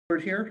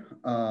here.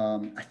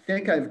 I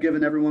think I've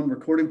given everyone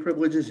recording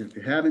privileges. If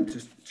you haven't,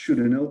 just shoot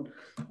a note.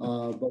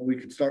 But we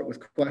could start with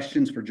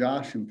questions for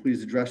Josh, and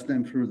please address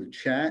them through the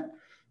chat.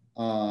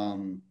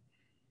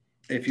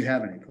 If you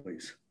have any,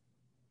 please.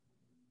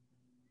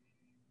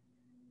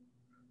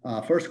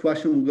 First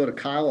question will go to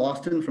Kyle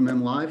Austin from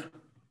MLive.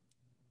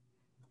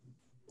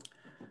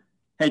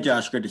 Hey,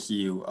 Josh, good to see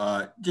you.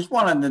 Just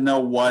wanted to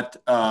know what,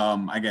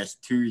 I guess,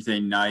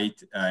 Tuesday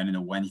night and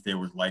then Wednesday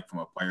was like from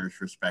a player's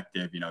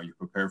perspective. You know, you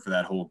prepared for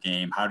that whole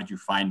game. How did you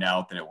find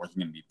out that it wasn't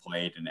going to be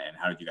played, and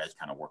how did you guys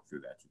kind of work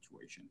through that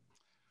situation?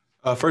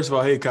 First of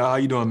all, hey, Kyle, how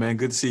you doing, man?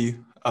 Good to see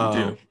you. You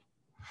too.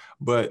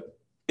 But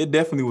it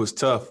definitely was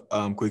tough,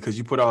 because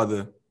you put all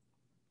the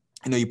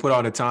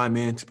time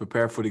in to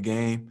prepare for the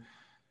game.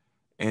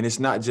 And it's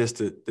not just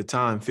the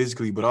time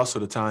physically, but also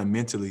the time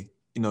mentally.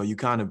 You know, you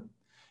kind of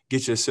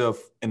get yourself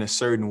in a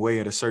certain way,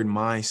 at a certain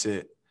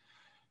mindset.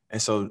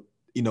 And so,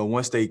 you know,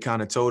 once they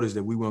kind of told us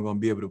that we weren't going to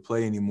be able to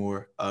play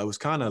anymore, it was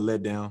kind of a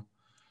letdown.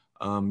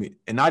 And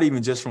not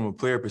even just from a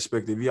player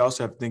perspective, you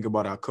also have to think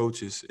about our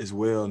coaches as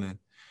well. And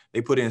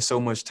they put in so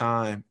much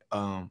time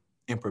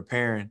in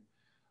preparing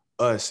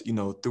us, you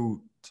know,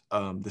 through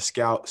the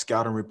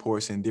scouting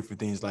reports and different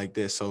things like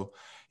that. So,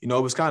 you know,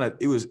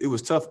 it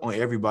was tough on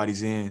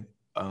everybody's end,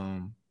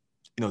 you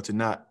know, to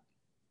not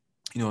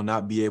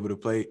be able to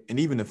play. And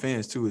even the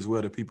fans too, as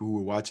well, the people who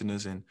were watching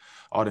us and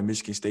all the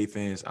Michigan State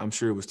fans, I'm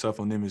sure it was tough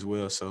on them as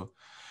well. So,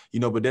 you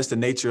know, but that's the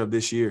nature of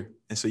this year.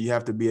 And so you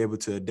have to be able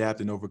to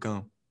adapt and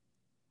overcome.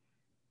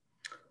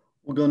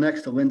 We'll go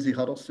next to Lindsey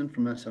Huddleston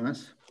from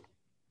SMS.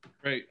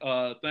 Great.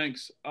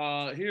 Thanks.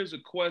 Here's a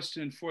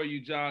question for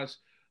you, Josh.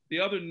 The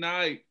other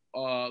night,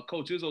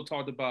 Coach Izzo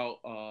talked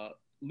about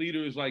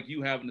leaders like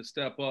you having to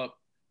step up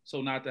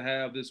so not to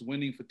have this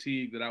winning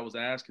fatigue that I was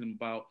asking him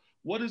about.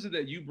 What is it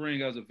that you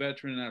bring as a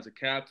veteran and as a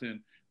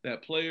captain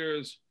that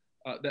players,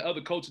 that other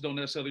coaches don't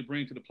necessarily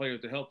bring to the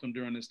players to help them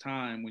during this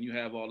time when you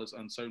have all this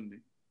uncertainty?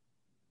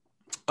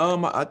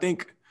 I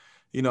think,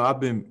 you know,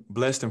 I've been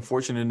blessed and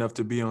fortunate enough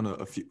to be on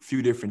a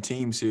few different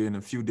teams here and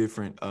a few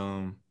different,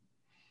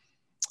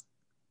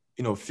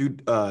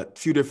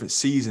 few different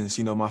seasons.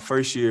 You know, my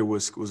first year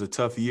was a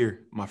tough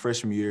year. My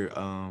freshman year,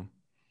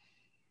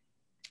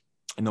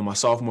 you know, my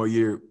sophomore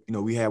year, you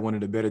know, we had one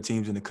of the better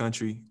teams in the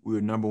country. We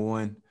were number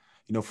one,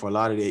 you know, for a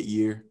lot of that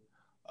year.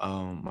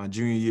 My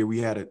junior year, we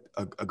had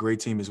a great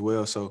team as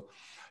well. So,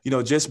 you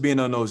know, just being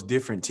on those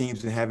different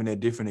teams and having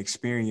that different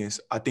experience,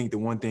 I think the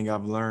one thing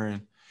I've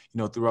learned, you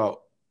know,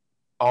 throughout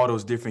all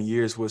those different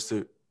years was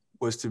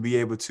to be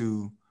able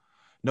to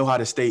know how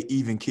to stay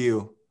even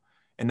keel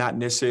and not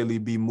necessarily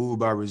be moved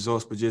by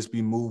results, but just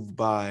be moved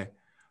by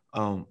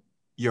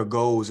your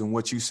goals and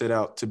what you set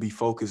out to be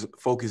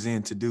focused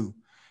in to do.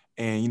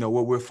 And, you know,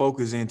 what we're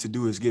focused in to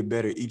do is get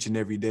better each and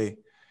every day.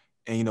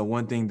 And, you know,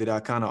 one thing that I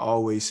kind of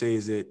always say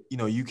is that, you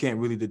know, you can't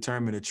really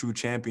determine a true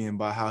champion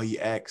by how he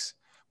acts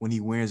when he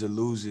wins or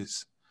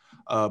loses,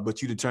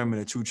 but you determine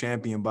a true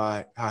champion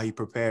by how he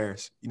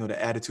prepares, you know,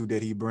 the attitude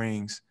that he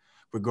brings,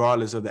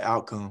 regardless of the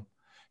outcome.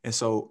 And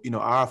so, you know,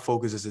 our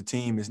focus as a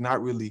team is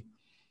not really,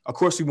 of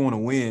course we want to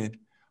win,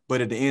 but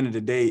at the end of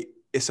the day,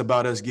 it's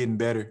about us getting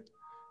better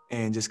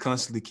and just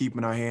constantly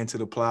keeping our hand to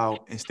the plow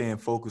and staying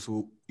focused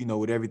with, you know,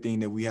 with everything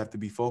that we have to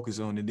be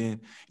focused on. And then, you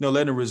know,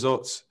 letting the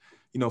results,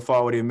 you know,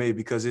 fall where they may,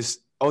 because it's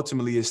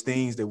ultimately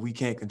things that we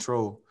can't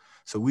control.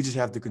 So we just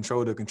have to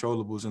control the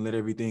controllables and let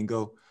everything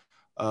go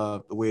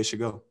the way it should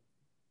go.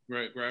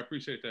 Right. I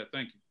appreciate that.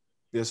 Thank you.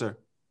 Yes, sir.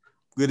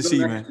 Good to see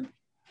you, man.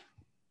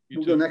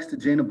 We'll go next to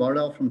Jana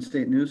Bardell from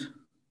State News.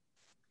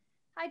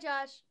 Hi,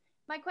 Josh.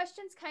 My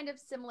question's kind of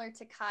similar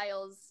to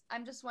Kyle's.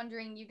 I'm just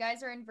wondering, you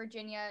guys are in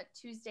Virginia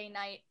Tuesday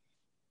night.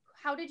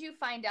 How did you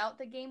find out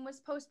the game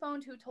was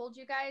postponed? Who told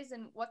you guys?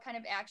 And what kind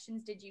of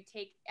actions did you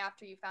take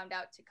after you found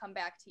out to come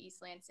back to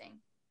East Lansing?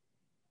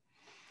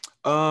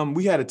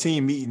 We had a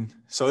team meeting.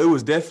 So it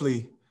was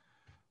definitely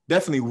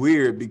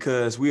weird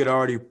because we had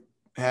already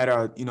had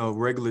our, you know,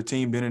 regular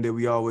team dinner that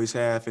we always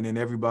have. And then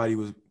everybody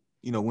was,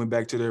 you know, went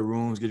back to their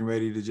rooms getting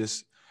ready to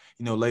just,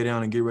 you know, lay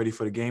down and get ready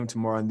for the game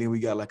tomorrow. And then we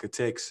got like a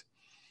text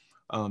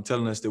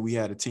telling us that we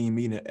had a team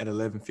meeting at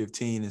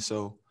 11:15. And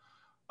so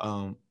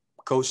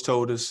Coach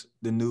told us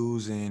the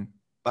news. And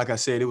like I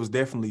said, it was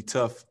definitely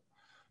tough,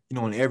 you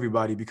know, on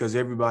everybody because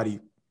everybody,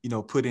 you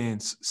know, put in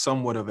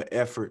somewhat of an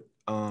effort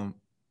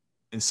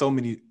in so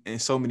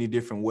many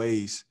different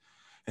ways.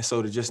 And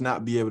so to just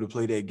not be able to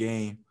play that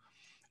game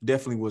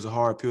definitely was a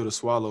hard pill to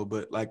swallow.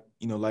 But like,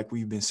 you know, like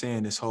we've been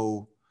saying this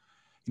whole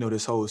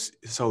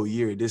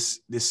year, this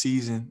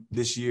season,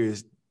 this year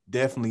is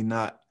definitely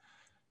not,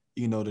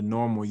 you know, the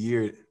normal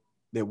year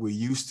that we're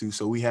used to.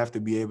 So we have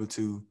to be able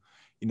to,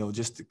 you know,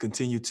 just to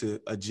continue to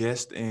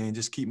adjust and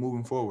just keep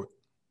moving forward.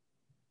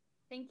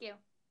 Thank you.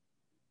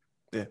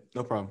 Yeah,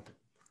 no problem.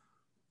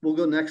 We'll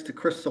go next to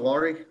Chris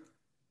Solari.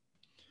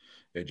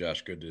 Hey,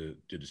 Josh, good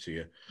to see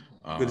you.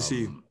 Good to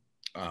see you.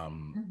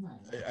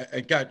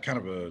 I got kind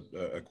of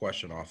a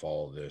question off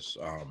all of this.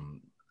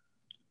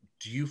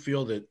 Do you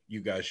feel that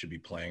you guys should be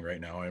playing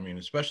right now? I mean,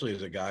 especially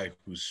as a guy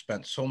who's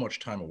spent so much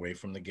time away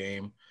from the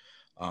game,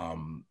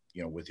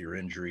 With your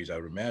injuries, I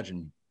would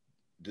imagine.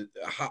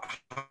 How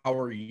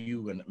are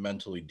you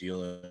mentally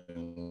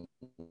dealing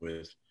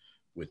with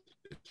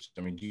this?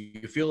 I mean, do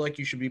you feel like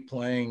you should be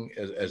playing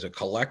as a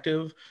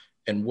collective,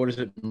 and what does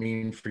it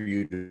mean for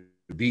you to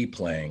be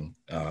playing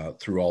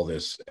through all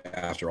this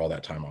after all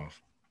that time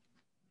off?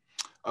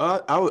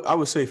 I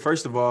would say,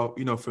 first of all,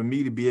 for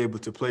me to be able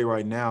to play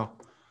right now,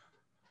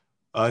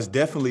 it's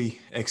definitely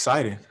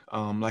exciting.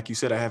 Like you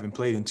said, I haven't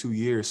played in 2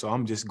 years, so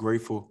I'm just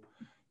grateful,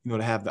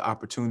 to have the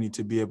opportunity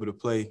to be able to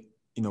play,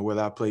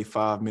 whether I play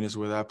 5 minutes,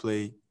 whether I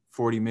play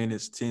 40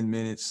 minutes, 10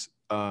 minutes,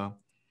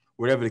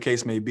 whatever the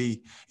case may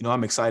be.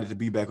 I'm excited to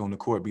be back on the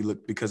court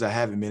because I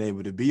haven't been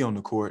able to be on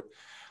the court.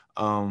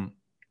 I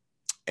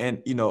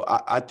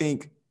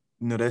think,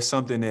 that's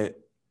something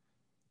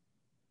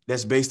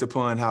that's based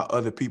upon how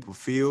other people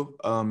feel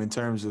in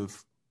terms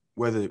of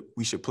whether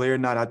we should play or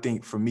not. I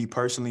think for me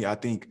personally, I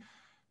think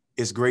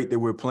it's great that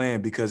we're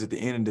playing because at the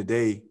end of the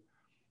day,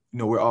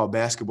 we're all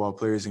basketball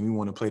players and we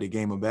want to play the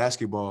game of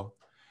basketball.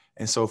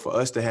 And so for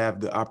us to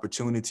have the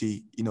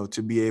opportunity,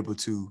 to be able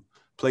to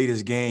play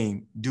this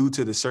game due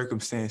to the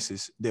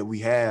circumstances that we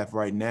have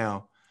right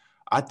now,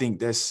 I think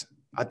that's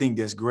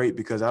great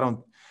because I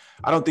don't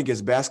think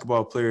as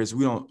basketball players,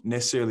 we don't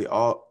necessarily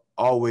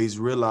always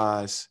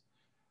realize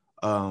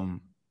the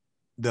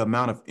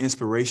amount of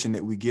inspiration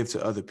that we give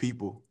to other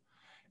people.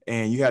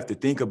 And you have to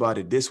think about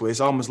it this way. It's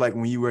almost like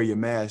when you wear your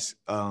mask,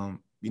 a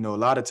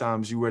lot of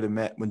times you wear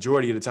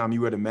majority of the time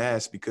you wear the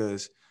mask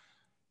because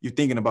you're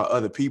thinking about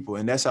other people.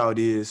 And that's how it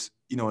is,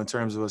 in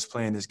terms of us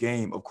playing this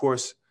game. Of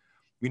course,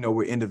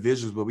 we're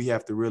individuals, but we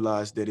have to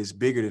realize that it's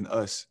bigger than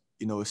us.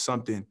 It's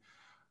something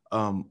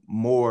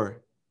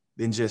more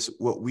than just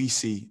what we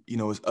see.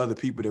 It's other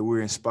people that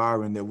we're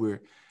inspiring, that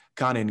we're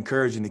kind of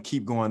encouraging to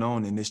keep going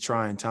on in this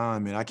trying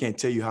time. And I can't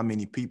tell you how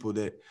many people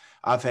that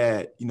I've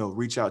had,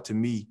 reach out to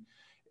me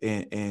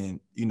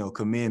and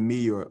commend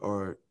me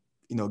or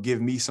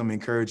give me some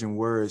encouraging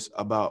words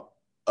about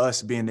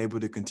us being able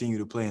to continue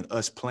to play and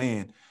us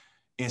playing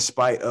in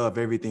spite of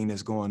everything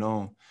that's going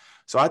on.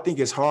 So I think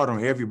it's hard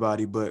on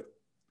everybody, but,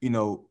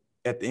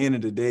 at the end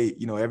of the day,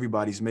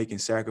 everybody's making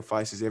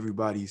sacrifices.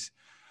 Everybody's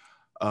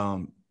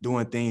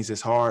doing things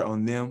that's hard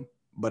on them.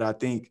 But I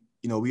think,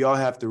 we all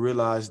have to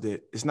realize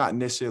that it's not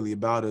necessarily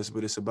about us,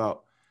 but it's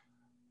about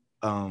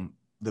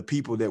the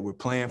people that we're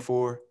playing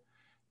for.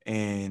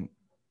 And,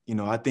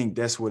 I think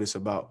that's what it's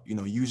about,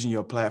 using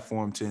your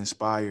platform to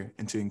inspire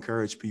and to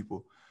encourage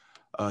people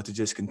to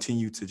just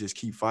continue to just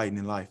keep fighting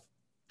in life.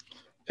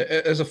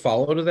 As a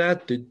follow to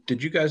that,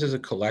 did you guys as a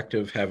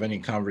collective have any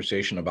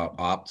conversation about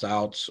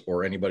opt-outs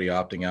or anybody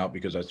opting out?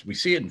 Because we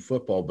see it in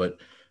football, but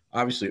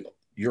obviously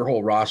your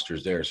whole roster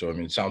is there. So, I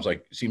mean, it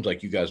seems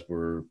like you guys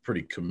were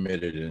pretty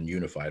committed and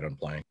unified on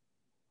playing.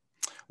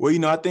 Well,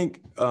 I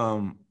think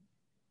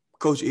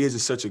Coach Izzo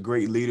is such a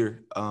great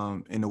leader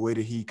in the way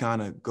that he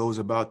kind of goes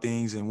about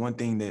things. And one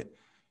thing that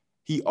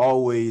he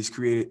always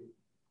created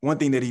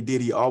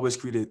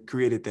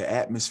the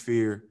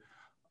atmosphere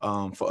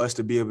for us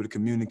to be able to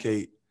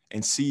communicate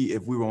and see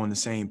if we were on the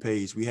same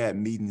page. We had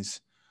meetings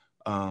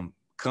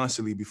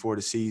constantly before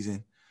the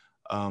season.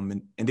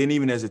 And then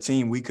even as a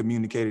team, we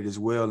communicated as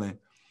well. And,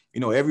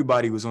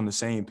 everybody was on the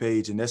same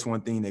page. And that's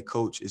one thing that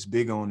Coach is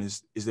big on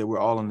is that we're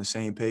all on the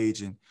same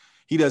page. And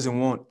he doesn't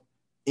want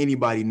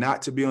anybody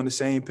not to be on the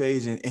same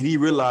page. And he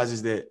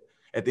realizes that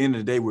at the end of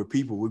the day, we're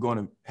people. We're going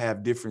to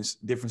have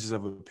differences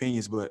of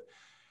opinions. But,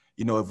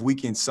 if we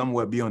can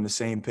somewhat be on the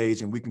same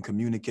page and we can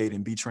communicate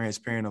and be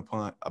transparent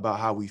about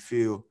how we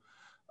feel,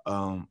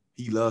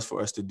 he loves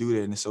for us to do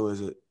that. And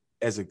so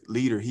as a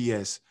leader, he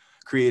has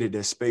created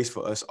that space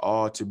for us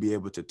all to be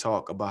able to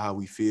talk about how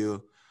we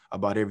feel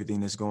about everything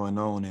that's going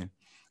on. And,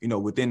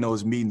 within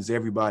those meetings,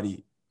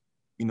 everybody,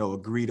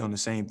 agreed on the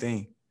same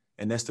thing.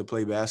 And that's to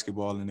play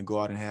basketball and to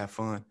go out and have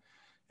fun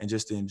and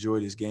just to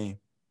enjoy this game.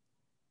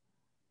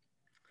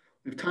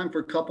 We have time for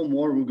a couple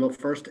more. We'll go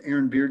first to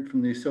Aaron Beard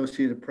from the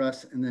Associated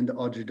Press and then to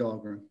Audrey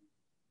Dahlgren.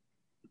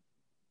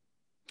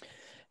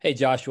 Hey,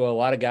 Joshua, a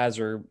lot of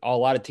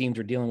teams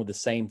are dealing with the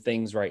same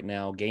things right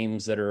now.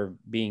 Games that are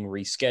being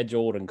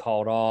rescheduled and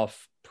called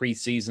off,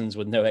 preseasons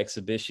with no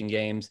exhibition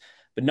games,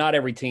 but not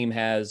every team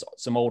has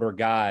some older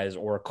guys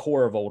or a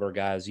core of older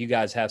guys. You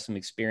guys have some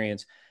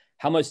experience.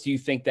 How much do you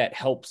think that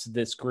helps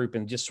this group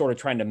and just sort of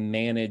trying to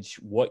manage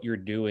what you're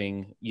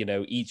doing,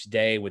 each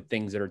day with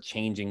things that are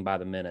changing by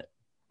the minute?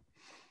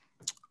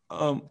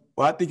 Well,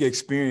 I think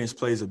experience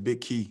plays a big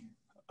key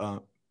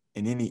on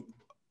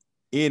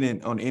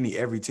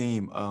every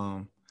team.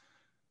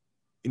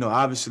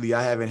 Obviously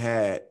I haven't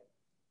had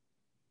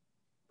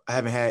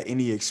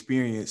any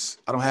experience.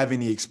 I don't have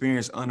any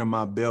experience under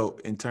my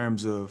belt in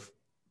terms of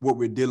what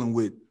we're dealing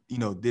with,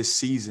 this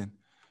season,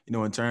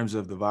 in terms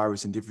of the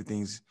virus and different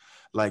things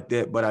like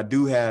that. But I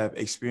do have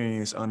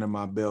experience under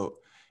my belt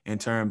in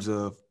terms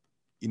of,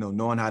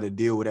 knowing how to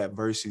deal with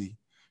adversity,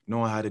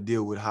 knowing how to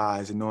deal with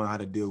highs and knowing how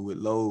to deal with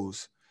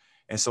lows.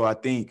 And so I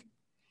think,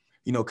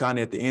 kind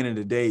of at the end of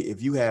the day,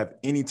 if you have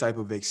any type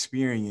of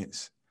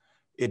experience,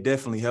 it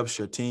definitely helps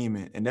your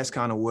team. And that's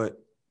kind of what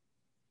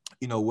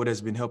what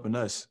has been helping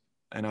us.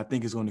 And I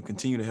think it's going to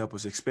continue to help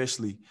us,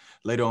 especially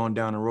later on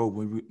down the road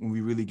when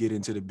we really get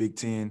into the Big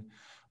Ten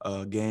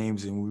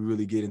games and we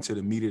really get into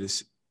the meat of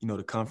this,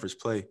 the conference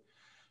play.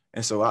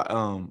 And so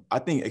I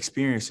think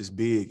experience is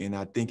big, and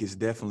I think it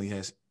definitely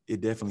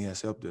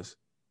has helped us.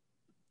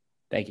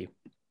 Thank you.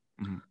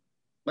 Mm-hmm.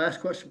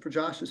 Last question for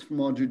Josh is from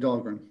Audrey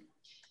Dahlgren.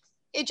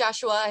 Hey,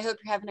 Joshua. I hope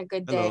you're having a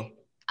good day.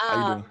 Hello.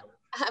 How you doing?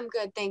 I'm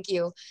good, thank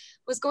you.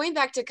 Was going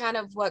back to kind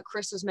of what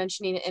Chris was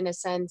mentioning in a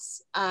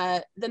sense,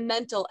 the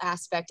mental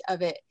aspect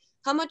of it.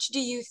 How much do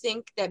you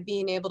think that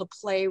being able to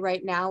play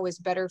right now is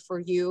better for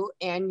you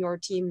and your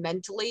team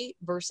mentally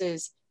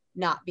versus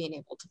not being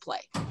able to play?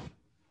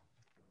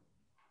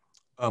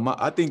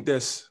 I think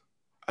that's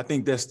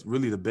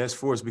really the best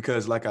for us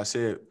because, like I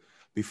said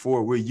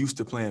before, we're used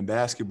to playing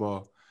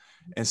basketball.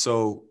 And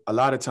so a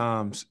lot of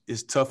times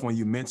it's tough on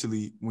you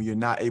mentally when you're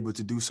not able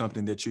to do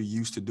something that you're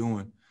used to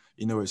doing.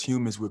 As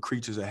humans, we're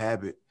creatures of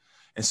habit.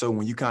 And so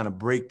when you kind of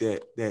break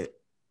that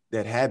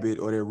habit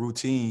or that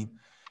routine,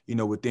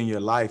 within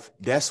your life,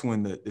 that's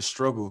when the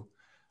struggle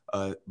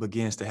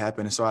begins to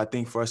happen. And so I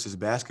think for us as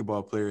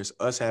basketball players,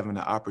 us having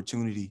the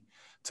opportunity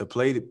to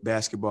play the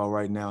basketball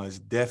right now is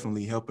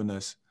definitely helping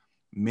us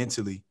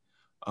mentally.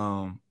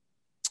 And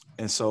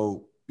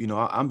so,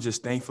 I'm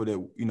just thankful that,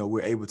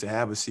 we're able to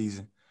have a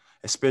season,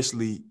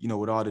 especially,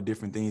 with all the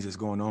different things that's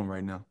going on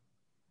right now.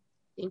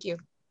 Thank you.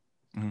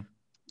 Mm-hmm.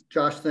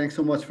 Josh, thanks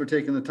so much for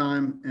taking the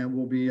time, and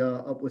we'll be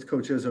up with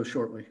Coach Izzo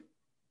shortly.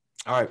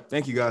 All right.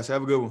 Thank you, guys.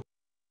 Have a good one.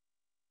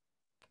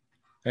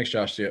 Thanks,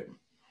 Josh. See you.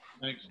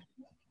 Thanks.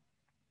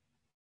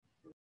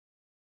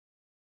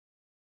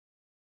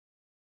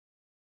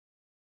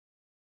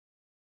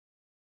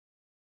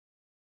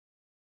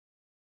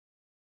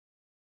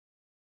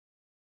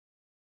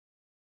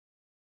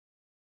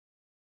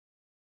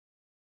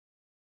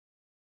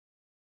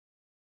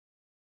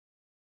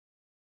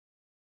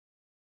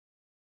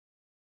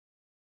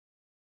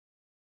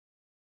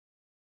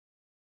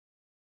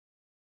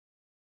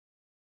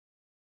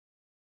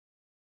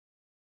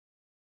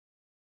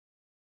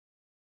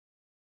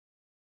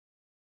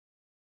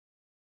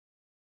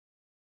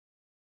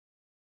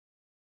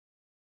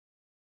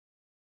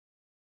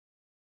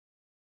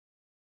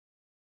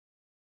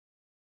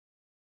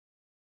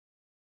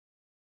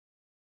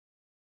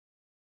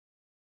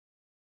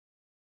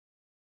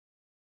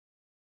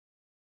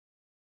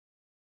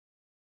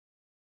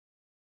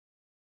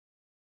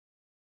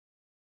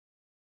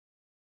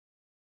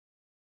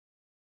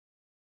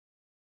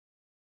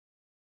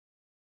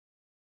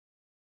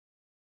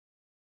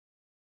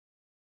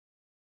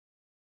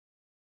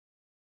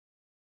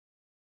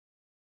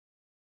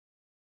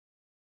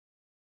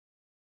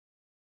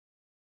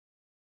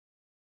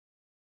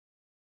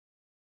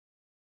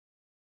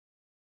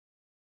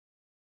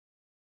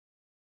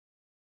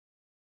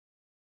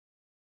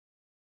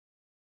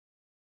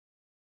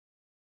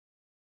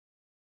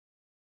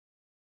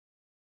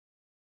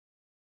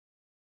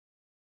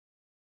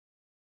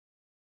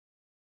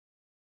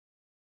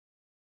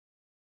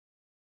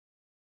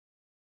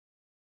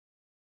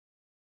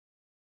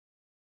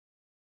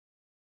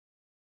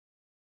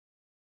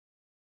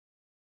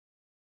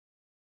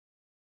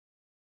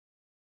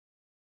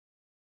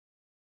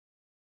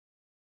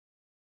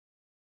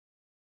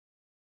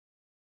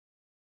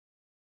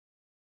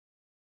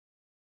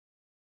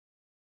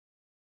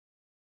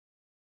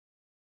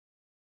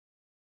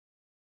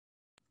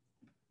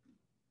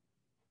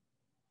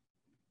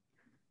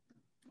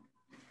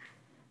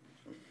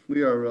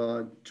 We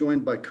are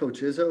joined by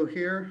Coach Izzo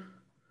here.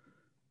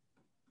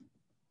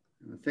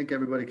 I think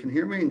everybody can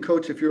hear me. And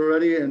Coach, if you're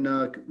ready and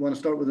want to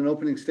start with an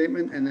opening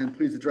statement, and then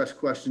please address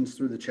questions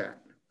through the chat.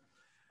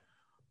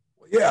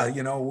 Yeah, I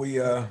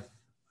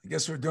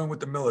guess we're doing what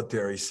the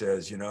military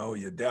says,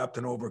 you adapt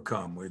and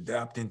overcome. We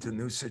adapt into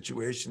new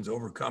situations,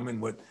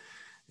 overcoming what,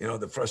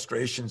 the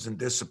frustrations and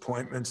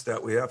disappointments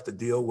that we have to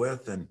deal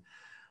with. And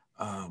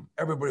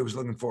everybody was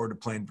looking forward to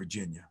playing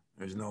Virginia.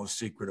 There's no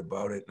secret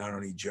about it. Not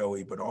only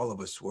Joey, but all of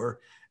us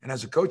were. And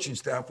as a coaching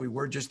staff, we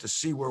were, just to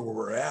see where we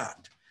were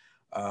at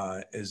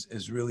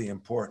is really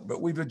important.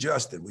 But we've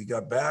adjusted. We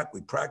got back.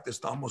 We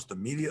practiced almost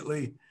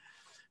immediately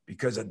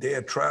because a day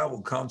of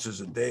travel counts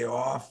as a day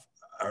off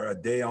or a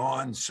day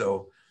on.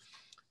 So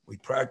we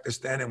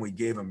practiced then, and we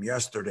gave them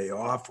yesterday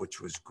off,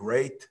 which was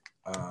great.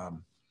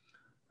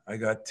 I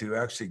got to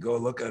actually go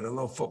look at a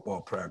little football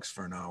practice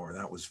for an hour.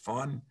 That was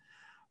fun.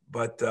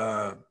 But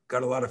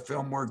got a lot of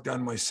film work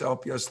done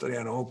myself yesterday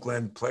in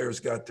Oakland. Players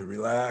got to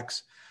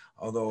relax,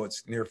 although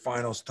it's near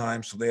finals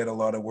time, so they had a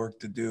lot of work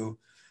to do.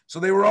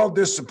 So they were all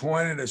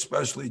disappointed,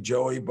 especially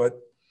Joey, but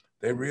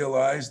they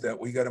realized that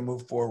we got to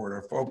move forward.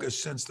 Our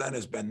focus since then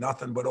has been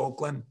nothing but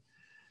Oakland.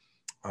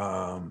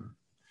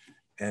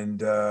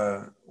 And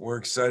we're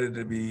excited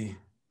to be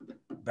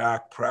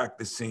back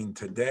practicing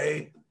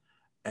today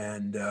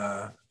and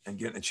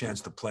getting a chance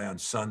to play on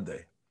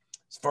Sunday.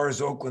 As far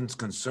as Oakland's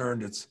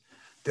concerned, it's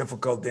a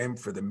difficult game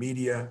for the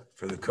media,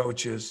 for the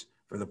coaches,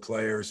 for the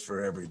players,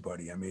 for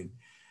everybody. I mean,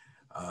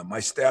 my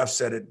staff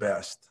said it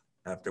best.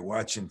 after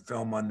watching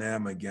film on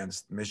them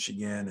against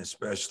Michigan,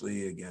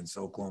 especially against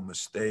Oklahoma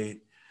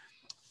State,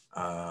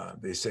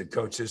 they said,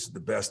 Coach, this is the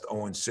best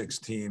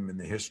 0-6 team in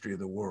the history of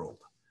the world.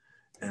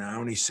 And I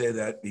only say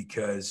that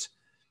because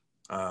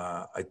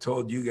I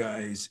told you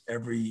guys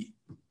every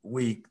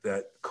week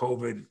that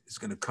COVID is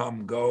going to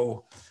come,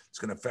 go. It's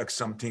going to affect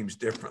some teams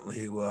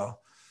differently.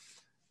 Well,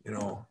 you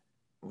know,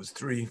 it was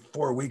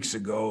 3-4 weeks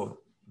ago,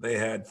 they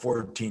had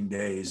 14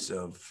 days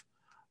of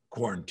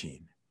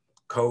quarantine,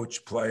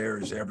 coach,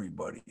 players,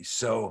 everybody.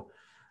 So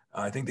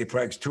I think they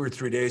practiced 2 or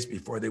 3 days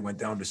before they went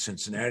down to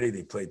Cincinnati.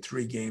 They played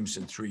 3 games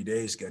in 3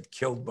 days, got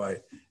killed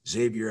by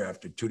Xavier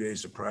after 2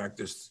 days of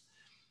practice.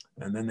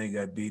 And then they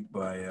got beat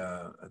by,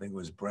 I think it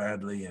was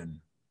Bradley and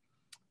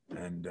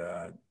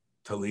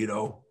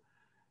Toledo.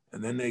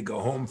 And then they go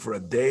home for a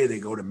day. They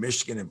go to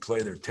Michigan and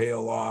play their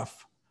tail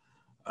off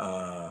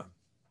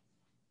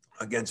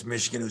against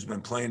Michigan, who's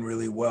been playing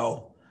really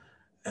well.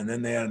 And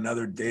then they had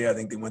another day. I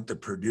think they went to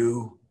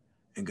Purdue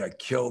and got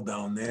killed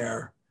down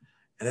there.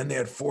 And then they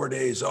had 4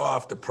 days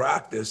off to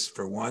practice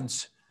for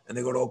once. And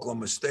they go to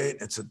Oklahoma State.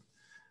 It's a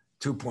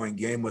 2-point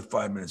game with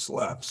 5 minutes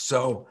left.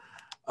 So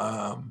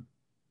I'm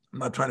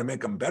not trying to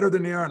make them better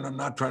than they are, and I'm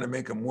not trying to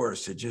make them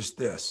worse. It's just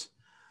this.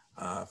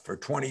 For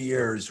 20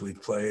 years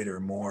we've played or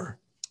more.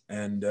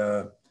 And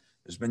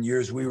there's been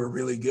years we were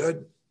really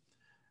good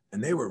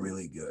and they were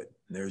really good.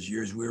 And there's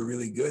years we were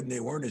really good and they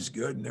weren't as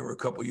good. And there were a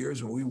couple of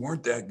years when we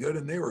weren't that good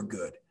and they were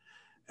good.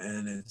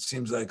 And it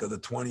seems like of the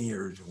 20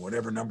 years,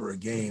 whatever number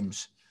of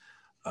games,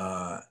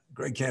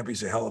 Greg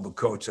Campy's a hell of a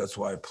coach. That's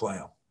why I play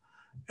him.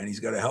 And he's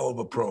got a hell of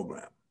a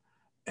program.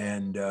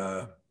 And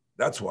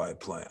that's why I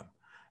play him.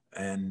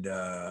 And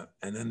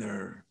then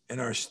they're in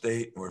our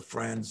state, we're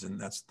friends,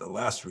 and that's the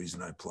last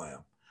reason I play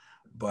them.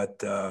 But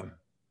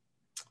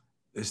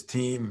this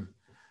team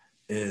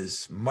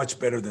is much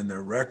better than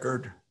their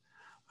record.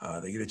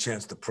 They get a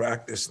chance to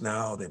practice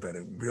now. They've had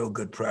a real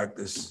good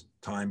practice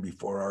time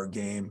before our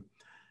game,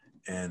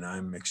 and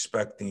I'm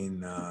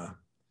expecting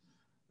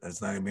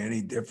that's not going to be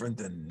any different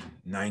than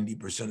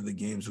 90% of the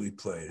games we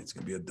played. It's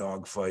going to be a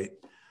dogfight.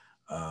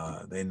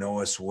 They know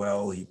us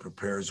well. He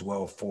prepares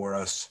well for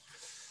us.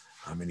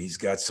 I mean, he's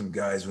got some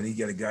guys. When you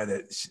get a guy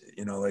that,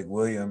 you know, like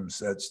Williams,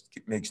 that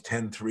makes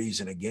 10 threes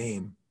in a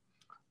game,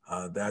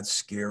 that's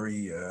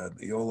scary.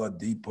 The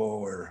Oladipo,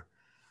 or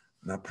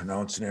I'm not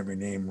pronouncing every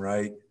name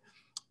right,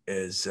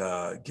 gives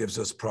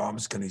us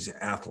problems because he's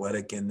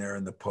athletic in there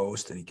in the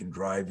post and he can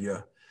drive you.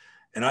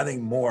 And I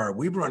think more,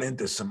 we've run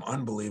into some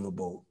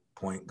unbelievable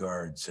point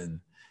guards.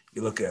 And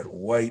you look at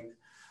White,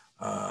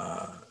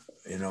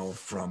 you know,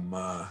 from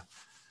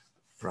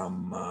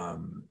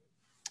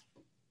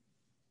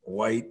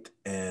White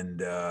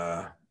and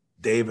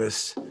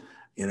Davis,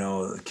 you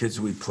know, the kids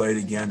we played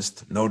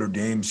against, Notre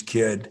Dame's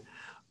kid,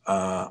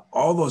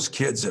 all those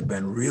kids have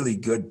been really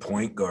good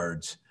point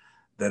guards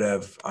that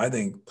have, I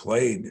think,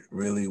 played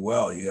really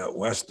well. You got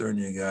Western,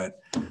 you got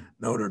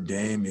Notre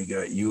Dame, you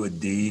got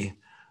UAD,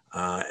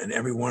 and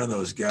every one of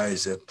those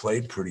guys have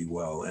played pretty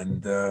well.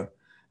 And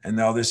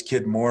now this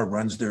kid Moore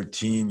runs their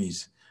team.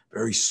 He's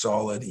very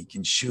solid. He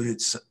can shoot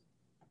it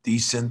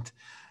decent.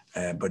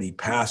 But he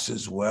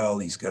passes well.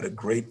 He's got a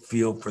great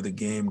feel for the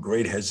game,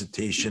 great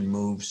hesitation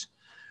moves.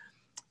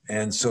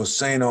 And so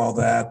saying all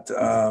that,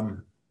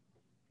 I'm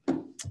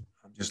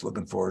just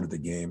looking forward to the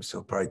game.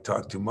 So probably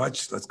talk too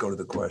much. Let's go to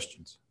the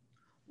questions.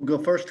 We'll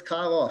go first to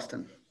Kyle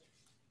Austin.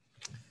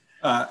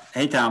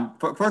 Hey, Tom.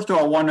 First of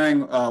all,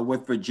 wondering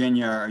with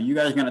Virginia, are you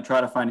guys going to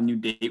try to find a new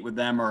date with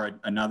them or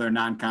another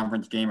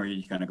non-conference game, or are you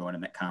just going to go into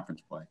that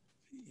conference play?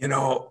 You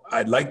know,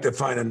 I'd like to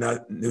find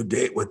a new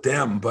date with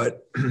them,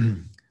 but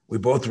we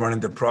both run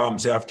into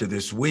problems after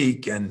this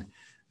week, and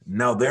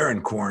now they're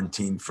in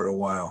quarantine for a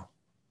while.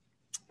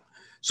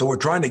 So we're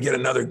trying to get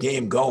another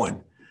game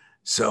going.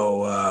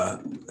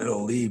 So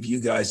it'll leave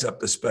you guys up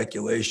to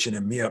speculation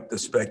and me up to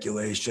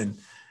speculation.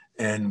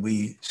 And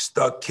we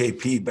stuck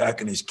KP back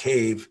in his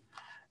cave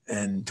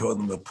and told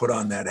him to put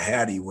on that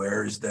hat he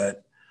wears,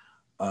 that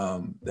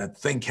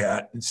think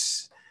hat.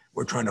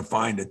 We're trying to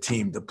find a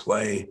team to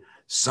play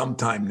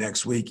sometime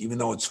next week. Even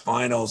though it's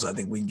finals, I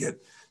think we can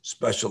get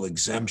special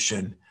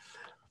exemption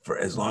for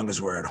as long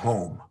as we're at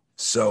home.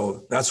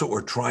 So that's what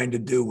we're trying to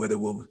do. Whether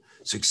we'll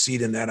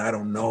succeed in that, I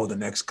don't know. The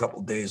next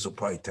couple of days will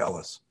probably tell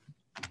us.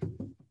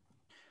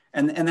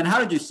 And then how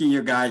did you see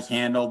your guys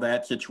handle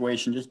that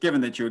situation? Just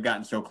given that you had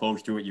gotten so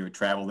close to it, you had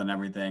traveled and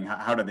everything,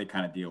 how did they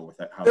kind of deal with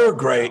it? They were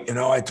great. You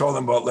know, I told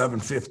them about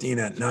 11:15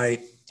 at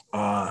night.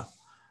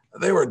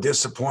 They were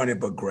disappointed,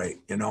 but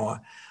great. You know, I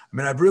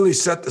mean, I've really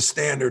set the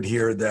standard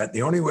here that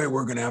the only way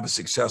we're going to have a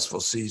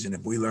successful season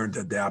if we learn to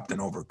adapt and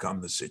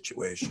overcome the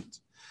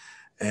situations.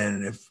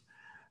 And if,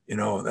 you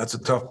know, that's a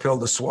tough pill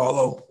to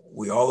swallow.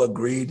 We all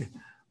agreed,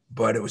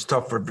 but it was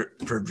tough for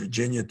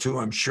Virginia too,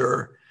 I'm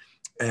sure.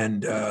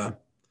 And,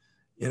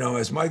 you know,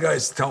 as my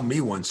guys tell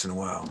me once in a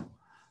while,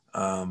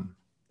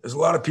 there's a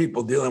lot of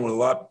people dealing with a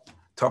lot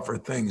tougher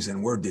things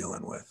than we're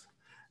dealing with.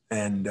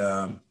 And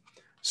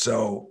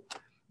so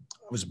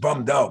I was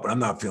bummed out, but I'm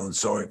not feeling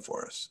sorry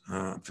for us.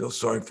 I feel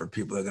sorry for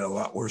people that got a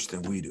lot worse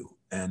than we do.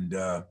 And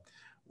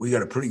we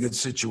got a pretty good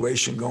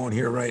situation going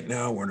here right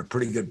now. We're in a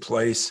pretty good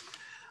place.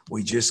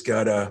 We just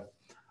got to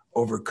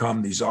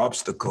overcome these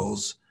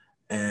obstacles.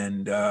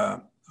 And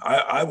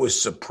I was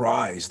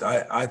surprised.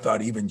 I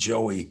thought even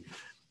Joey,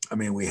 I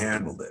mean, we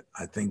handled it.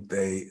 I think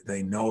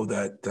they know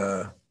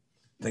that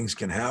things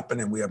can happen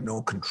and we have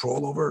no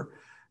control over.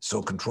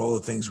 So control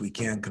the things we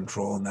can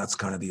control. And that's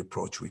kind of the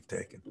approach we've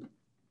taken.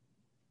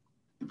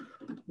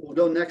 We'll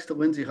go next to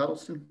Lindsey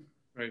Huddleston.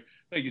 Great.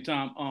 Thank you,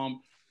 Tom. I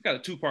got a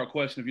two-part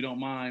question, if you don't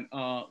mind.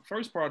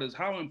 First part is,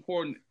 how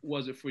important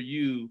was it for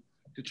you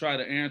to try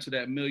to answer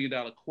that $1 million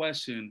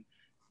question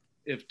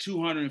if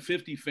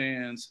 250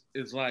 fans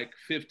is like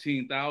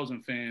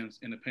 15,000 fans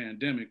in a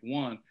pandemic,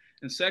 one?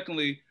 And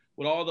secondly,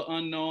 with all the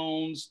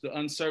unknowns, the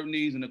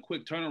uncertainties, and the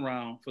quick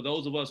turnaround, for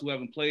those of us who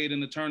haven't played in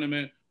the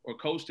tournament or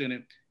coached in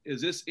it, is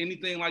this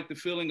anything like the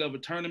feeling of a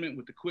tournament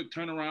with the quick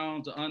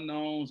turnarounds, the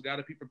unknowns, got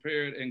to be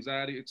prepared,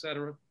 anxiety, et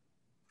cetera?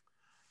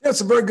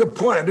 That's a very good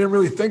point. I didn't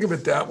really think of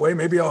it that way.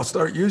 Maybe I'll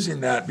start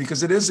using that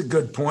because it is a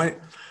good point.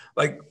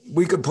 Like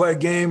we could play a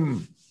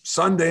game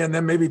Sunday and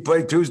then maybe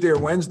play Tuesday or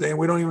Wednesday, and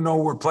we don't even know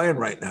who we're playing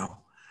right now.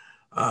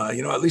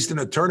 At least in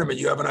a tournament,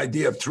 you have an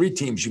idea of 3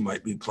 teams you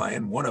might be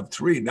playing, one of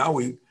 3. Now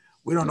we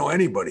don't know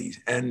anybody.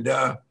 And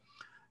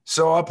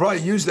so I'll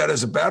probably use that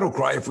as a battle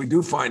cry if we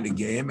do find a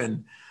game.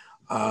 And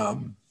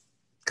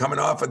coming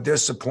off a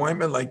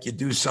disappointment like you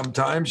do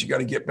sometimes, you got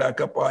to get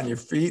back up on your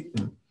feet.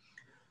 And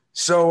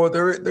so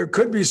there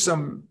could be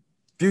some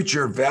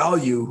future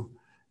value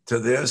to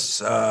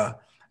this.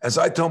 As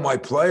I told my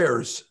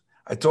players,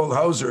 I told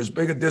Hauser, as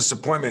big a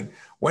disappointment,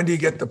 when do you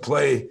get to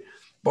play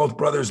both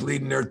brothers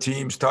leading their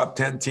teams, top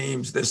 10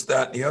 teams, this,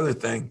 that, and the other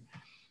thing?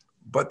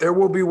 But there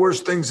will be worse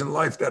things in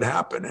life that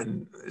happen.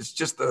 And it's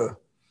just a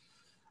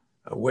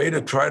way to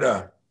try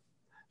to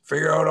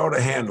figure out how to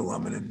handle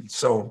them. And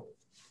so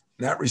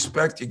in that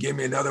respect, you gave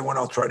me another one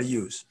I'll try to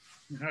use.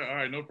 All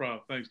right, no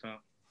problem. Thanks, Tom.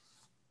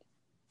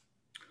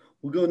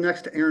 We'll go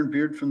next to Aaron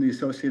Beard from the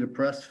Associated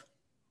Press.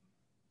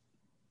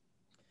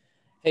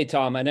 Hey,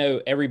 Tom, I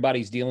know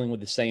everybody's dealing with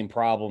the same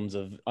problems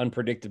of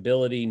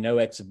unpredictability, no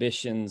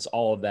exhibitions,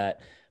 all of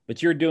that,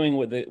 but you're doing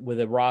with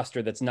a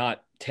roster that's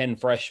not 10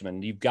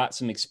 freshmen. You've got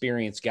some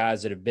experienced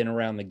guys that have been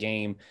around the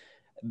game.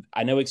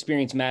 I know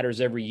experience matters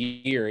every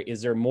year.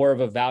 Is there more of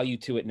a value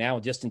to it now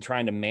just in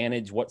trying to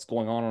manage what's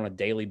going on a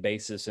daily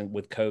basis and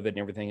with COVID and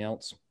everything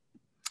else?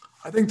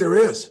 I think there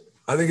is.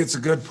 I think it's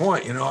a good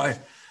point. I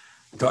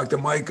talked to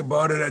Mike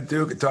about it at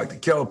Duke. I talked to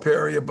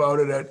Calipari about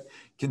it at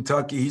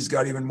Kentucky. He's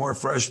got even more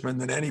freshmen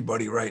than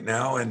anybody right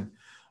now. And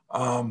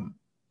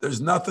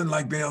there's nothing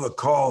like being able to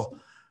call,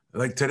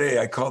 like today,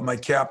 I called my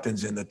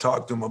captains in to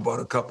talk to them about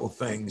a couple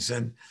things.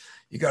 And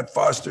you got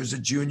Foster's a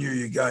junior,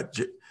 you got,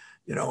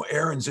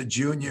 Aaron's a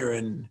junior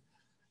and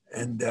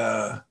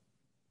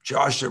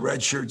Josh a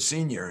redshirt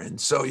senior.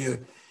 And so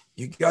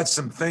you got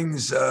some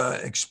things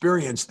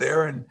experienced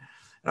there. And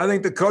I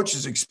think the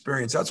coach's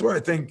experience, that's where I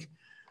think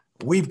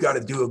we've got to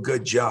do a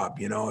good job.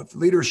 If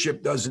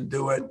leadership doesn't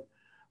do it,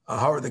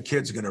 how are the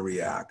kids going to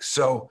react?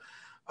 So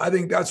I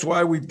think that's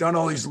why we've done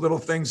all these little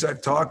things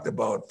I've talked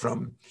about,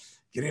 from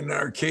getting an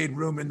arcade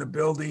room in the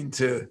building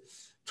to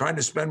trying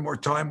to spend more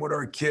time with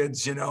our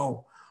kids,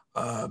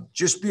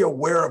 just be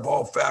aware of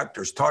all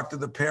factors, talk to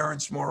the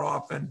parents more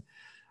often,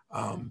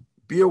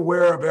 be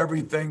aware of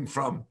everything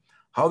from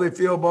how they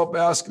feel about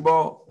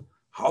basketball,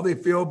 how they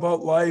feel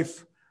about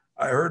life.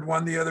 I heard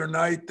one the other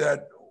night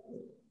that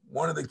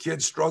one of the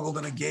kids struggled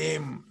in a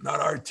game, not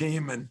our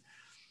team. And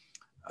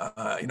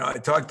I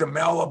talked to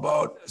Mel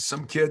about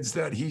some kids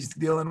that he's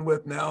dealing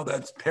with now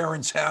that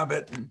parents have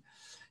it and,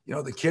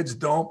 the kids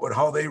don't, but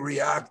how they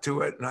react to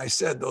it. And I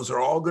said, those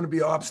are all going to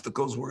be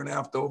obstacles we're going to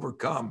have to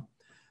overcome.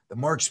 The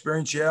more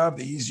experience you have,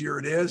 the easier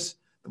it is.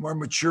 The more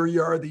mature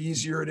you are, the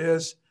easier it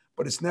is,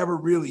 but it's never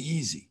really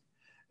easy.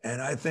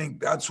 And I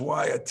think that's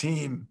why a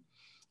team,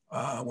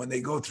 when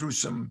they go through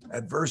some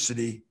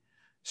adversity,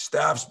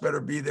 staffs better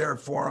be there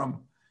for them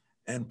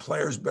and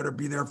players better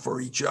be there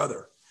for each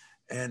other.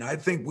 And I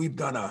think we've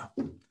done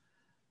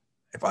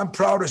if I'm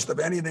proudest of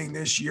anything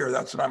this year,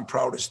 that's what I'm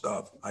proudest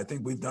of. I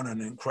think we've done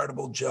an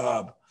incredible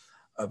job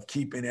of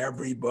keeping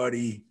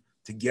everybody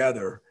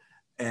together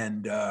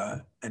and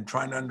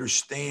trying to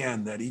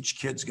understand that each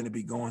kid's going to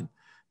be going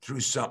through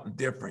something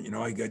different.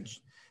 I got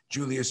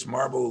Julius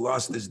Marble who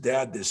lost his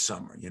dad this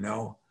summer,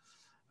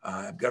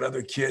 I've got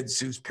other kids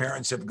whose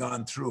parents have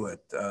gone through it.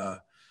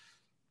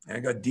 I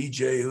got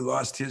DJ who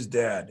lost his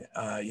dad.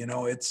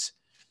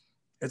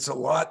 It's a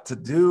lot to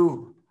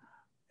do.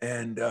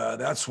 And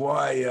that's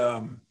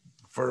why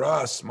for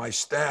us, my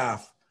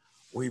staff,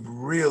 we've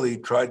really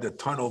tried to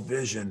tunnel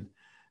vision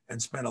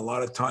and spend a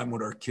lot of time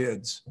with our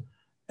kids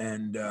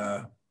and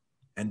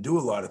do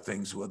a lot of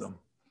things with them.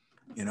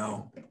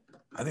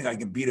 I think I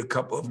can beat a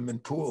couple of them in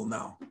pool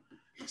now.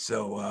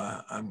 So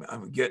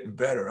I'm getting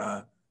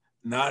better.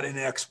 Not in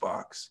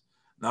Xbox,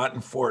 not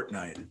in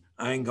Fortnite.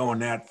 I ain't going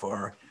that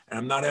far. And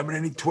I'm not having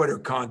any Twitter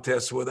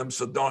contests with them.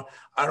 So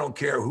I don't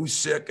care who's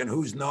sick and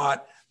who's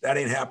not. That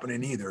ain't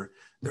happening either.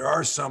 there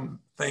are some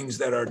things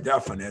that are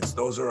definites.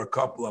 Those are a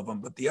couple of them.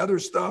 But the other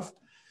stuff,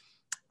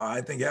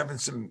 I think having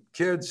some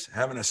kids,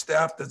 having a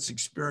staff that's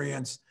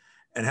experienced,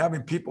 and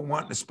having people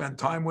wanting to spend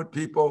time with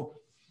people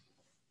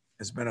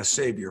has been a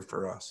savior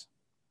for us.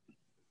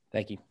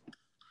 Thank you.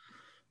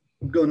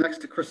 We'll go next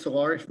to Chris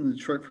Solari from the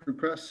Detroit Free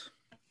Press.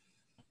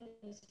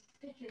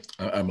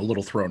 I'm a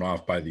little thrown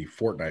off by the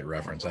Fortnite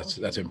reference.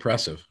 That's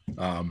impressive.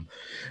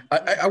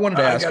 I wanted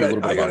to ask you a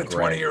little bit about I got a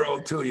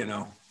 20-year-old too, you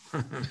know.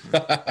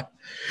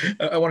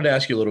 I wanted to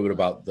ask you a little bit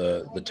about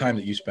the time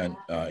that you spent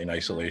in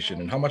isolation,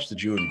 and how much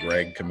did you and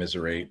Greg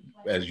commiserate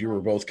as you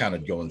were both kind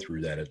of going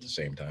through that at the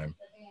same time?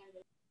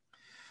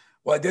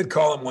 Well, I did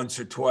call him once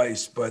or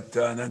twice, but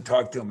and then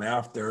talked to him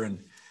after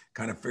and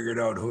kind of figured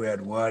out who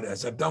had what,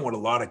 as I've done with a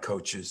lot of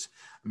coaches.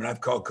 I mean,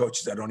 I've called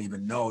coaches I don't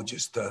even know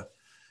just to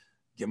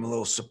give them a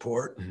little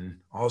support and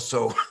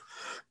also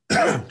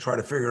try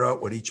to figure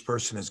out what each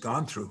person has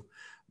gone through.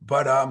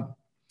 But,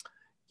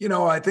 you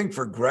know, I think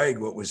for Greg,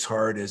 what was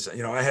hard is,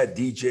 you know, I had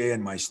DJ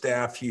and my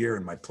staff here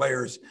and my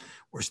players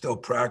were still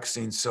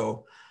practicing.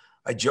 So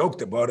I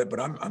joked about it, but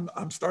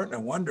I'm starting to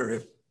wonder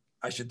if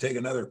I should take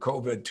another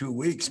COVID 2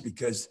 weeks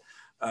because,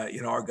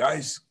 you know, our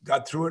guys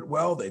got through it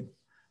well. They've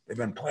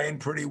been playing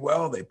pretty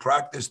well. They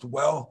practiced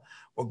well.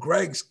 Well,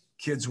 Greg's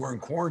kids were in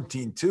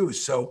quarantine too.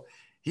 So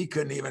he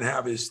couldn't even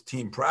have his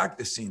team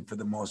practicing for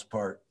the most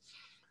part.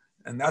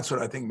 And that's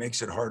what I think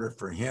makes it harder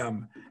for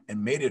him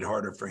and made it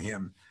harder for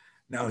him.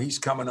 Now he's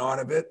coming out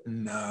of it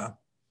and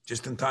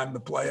just in time to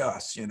play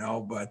us, you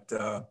know, but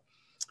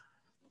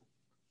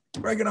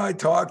Greg and I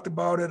talked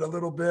about it a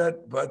little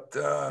bit, but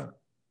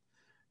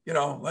you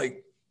know,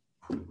 like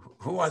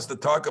who wants to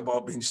talk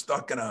about being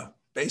stuck in a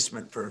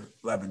basement for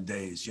 11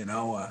 days, you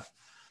know? I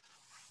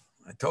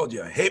told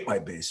you I hate my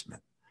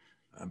basement,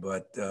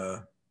 but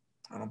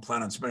I don't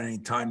plan on spending any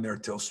time there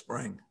till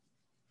spring.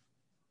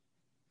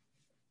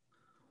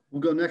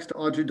 We'll go next to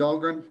Audrey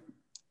Dahlgren.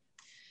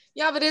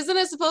 Yeah, but isn't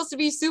it supposed to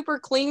be super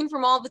clean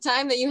from all the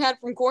time that you had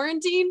from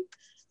quarantine?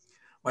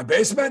 My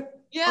basement?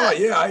 Yeah. Oh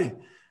yeah,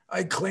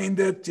 I cleaned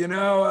it, you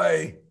know,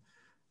 I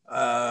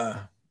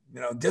you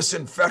know,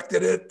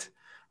 disinfected it.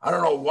 I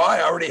don't know why.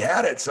 I already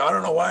had it, so I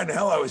don't know why in the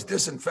hell I was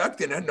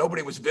disinfecting it.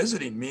 Nobody was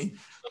visiting me,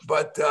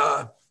 but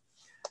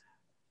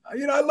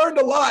you know, I learned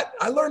a lot.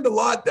 I learned a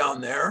lot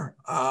down there,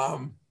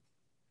 and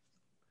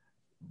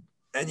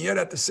yet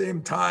at the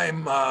same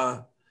time,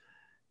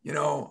 you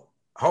know,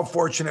 how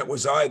fortunate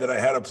was I that I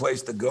had a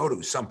place to go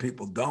to? Some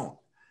people don't,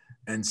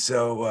 and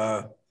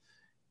so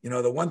you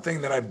know, the one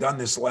thing that I've done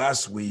this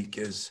last week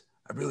is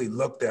I really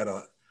looked at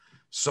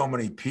so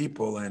many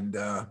people, and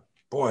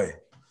boy,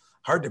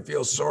 hard to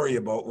feel sorry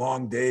about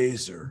long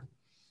days or,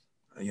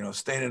 you know,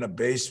 staying in a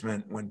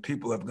basement when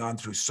people have gone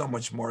through so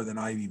much more than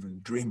I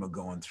even dream of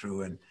going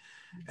through. And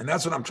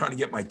that's what I'm trying to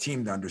get my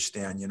team to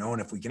understand, you know,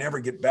 and if we can ever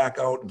get back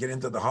out and get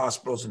into the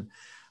hospitals, and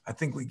I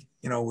think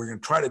you know, we're going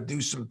to try to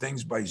do some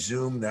things by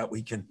Zoom that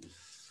we can.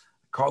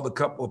 Called a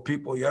couple of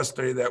people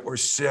yesterday that were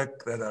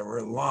sick, that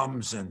were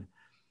alums, and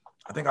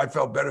I think I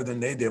felt better than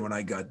they did when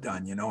I got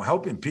done. You know,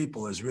 helping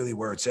people is really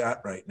where it's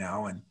at right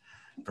now. And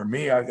for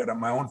me, I got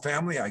my own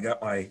family, I got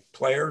my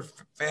player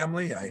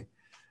family,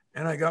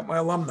 and I got my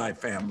alumni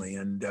family,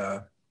 and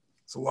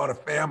it's a lot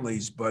of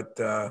families, but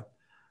a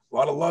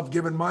lot of love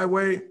given my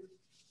way.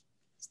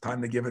 It's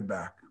time to give it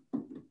back.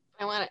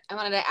 I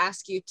wanted to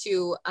ask you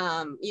too,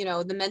 you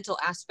know, the mental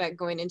aspect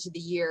going into the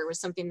year was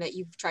something that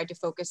you've tried to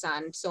focus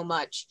on so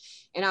much.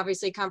 And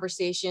obviously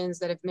conversations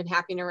that have been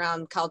happening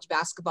around college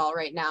basketball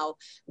right now,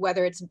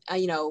 whether it's,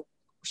 you know,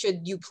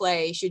 should you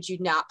play, should you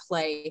not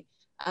play,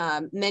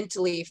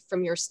 mentally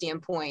from your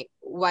standpoint,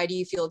 why do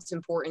you feel it's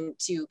important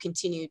to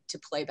continue to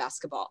play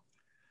basketball?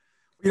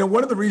 You know,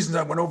 one of the reasons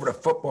I went over to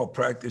football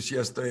practice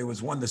yesterday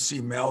was one, to see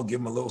Mel,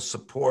 give him a little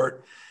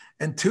support.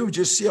 And two,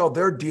 just see how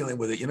they're dealing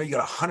with it. You know, you got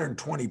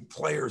 120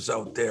 players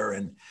out there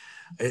and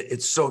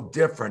it's so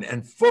different.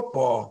 And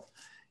football,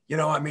 you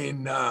know, I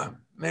mean,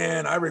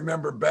 man, I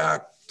remember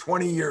back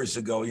 20 years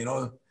ago, you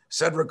know,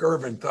 Cedric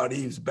Irvin thought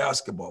he was a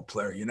basketball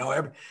player. You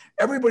know,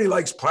 everybody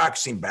likes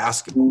practicing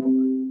basketball.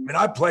 I mean,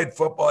 I played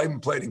football, I even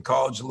played in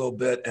college a little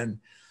bit. And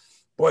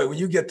boy, when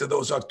you get to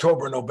those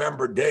October,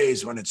 November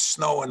days when it's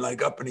snowing,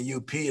 like up in the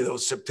UP,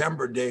 those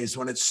September days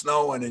when it's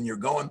snowing and you're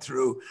going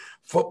through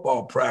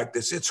football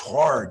practice, it's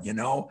hard, you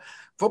know.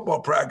 Football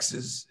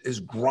practice is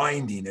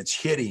grinding, it's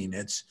hitting,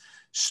 it's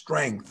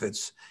strength.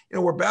 It's, you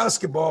know, where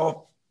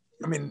basketball,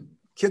 I mean,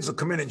 kids will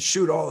come in and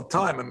shoot all the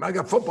time. I mean, I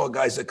got football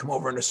guys that come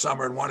over in the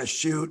summer and want to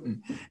shoot,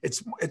 and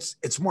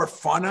it's more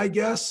fun, I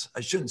guess.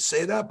 I shouldn't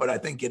say that, but I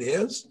think it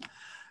is.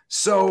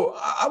 So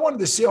I wanted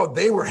to see how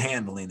they were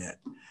handling it.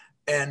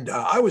 And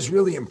I was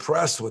really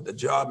impressed with the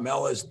job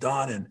Mel has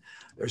done and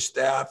their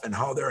staff and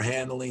how they're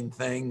handling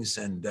things.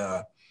 And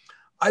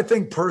I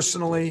think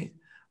personally,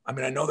 I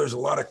mean, I know there's a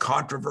lot of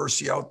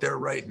controversy out there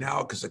right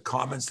now because of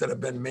comments that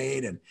have been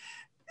made. And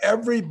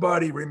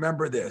everybody,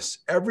 remember this,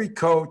 every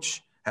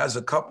coach has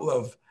a couple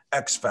of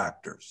X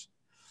factors.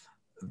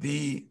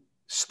 The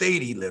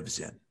state he lives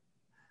in,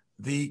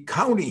 the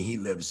county he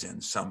lives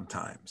in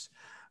sometimes,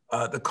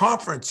 the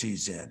conference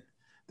he's in,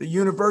 the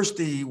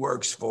university he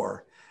works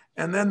for.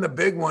 And then the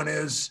big one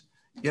is,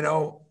 you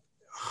know,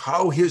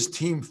 how his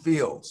team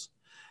feels.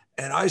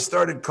 And I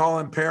started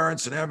calling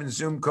parents and having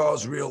Zoom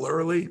calls real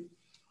early.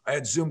 I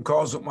had Zoom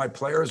calls with my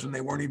players when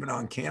they weren't even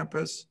on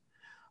campus.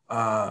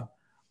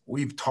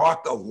 We've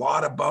talked a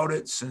lot about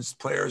it since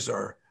players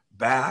are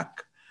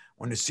back.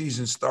 When the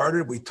season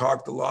started, we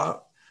talked a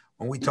lot.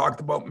 When we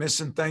talked about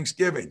missing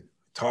Thanksgiving,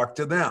 talked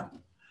to them.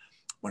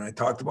 When I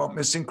talked about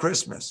missing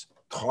Christmas,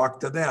 talk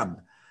to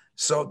them.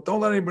 So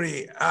don't let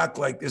anybody act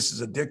like this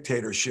is a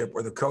dictatorship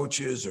where the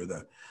coaches or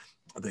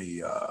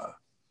the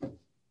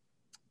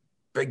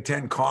Big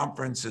Ten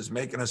Conference is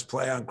making us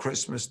play on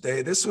Christmas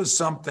Day. This was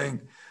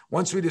something,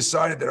 once we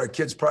decided that our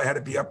kids probably had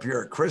to be up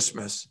here at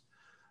Christmas,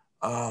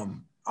 I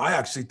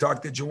actually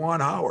talked to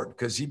Juwan Howard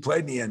because he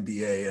played in the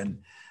NBA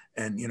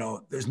and you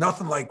know, there's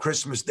nothing like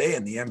Christmas Day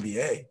in the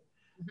NBA.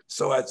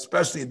 So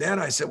especially then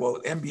I said, well,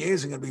 NBA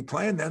isn't going to be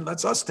playing then.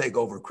 Let's us take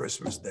over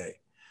Christmas Day.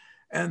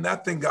 And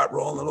that thing got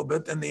rolling a little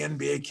bit. Then the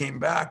NBA came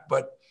back,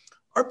 but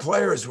our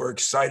players were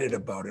excited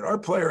about it. Our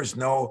players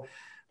know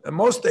the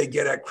most they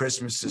get at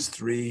Christmas is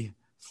 3-4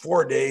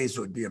 days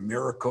would be a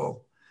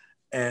miracle.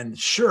 And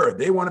sure,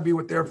 they want to be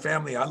with their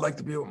family. I'd like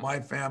to be with my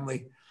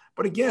family.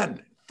 But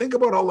again, think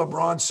about all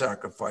LeBron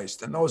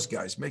sacrificed and those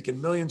guys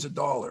making millions of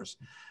dollars.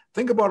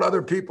 Think about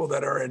other people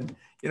that are in,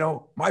 you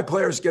know, my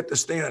players get to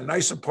stay in a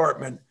nice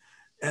apartment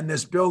and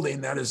this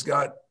building that has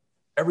got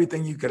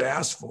everything you could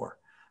ask for.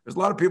 There's a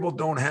lot of people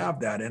don't have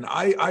that. And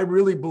I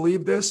really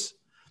believe this.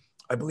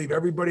 I believe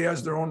everybody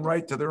has their own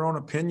right to their own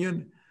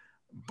opinion,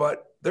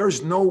 but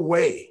there's no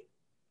way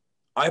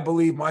I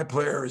believe my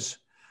players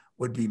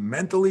would be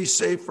mentally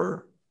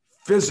safer,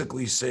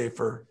 physically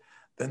safer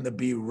than to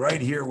be right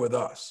here with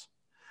us.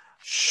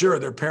 Sure,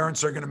 their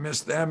parents are going to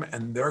miss them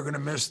and they're going to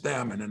miss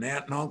them and an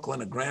aunt and uncle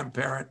and a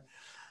grandparent,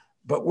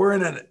 but we're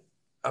in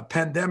a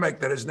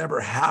pandemic that has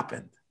never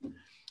happened.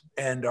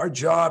 And our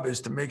job is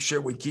to make sure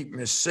we keep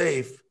them as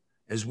safe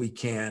as we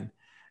can.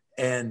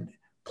 And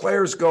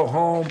players go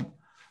home,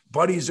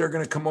 buddies are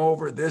going to come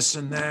over, this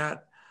and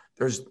that.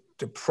 There's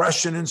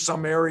depression in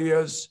some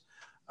areas.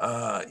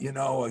 You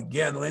know,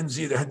 again,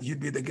 Lindsay, you'd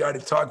be the guy to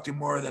talk to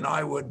more than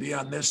I would be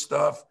on this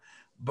stuff.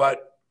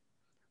 But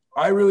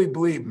I really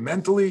believe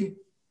mentally,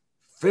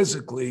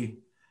 physically,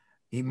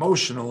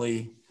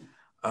 emotionally,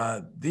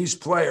 these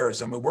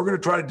players, I mean, we're going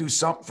to try to do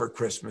something for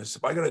Christmas.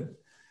 If I got to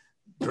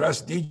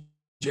dress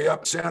DJ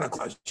up Santa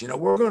Claus, you know,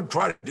 we're going to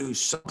try to do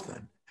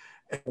something.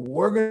 And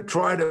we're going to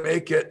try to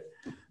make it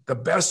the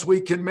best we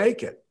can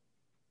make it.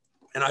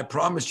 And I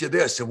promise you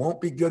this, it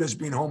won't be good as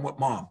being home with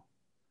mom,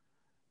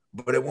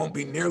 but it won't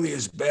be nearly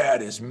as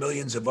bad as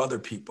millions of other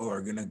people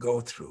are going to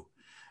go through.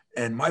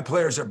 And my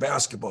players are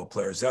basketball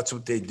players. That's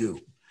what they do.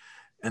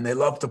 And they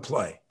love to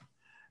play.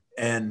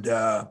 And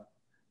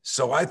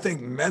so I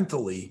think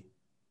mentally,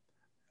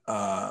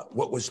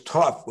 what was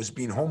tough was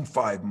being home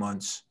 5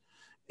 months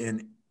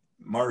in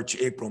March,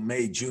 April,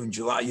 May, June,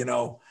 July, you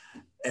know,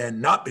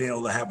 and not being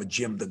able to have a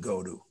gym to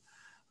go to.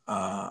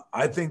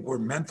 I think we're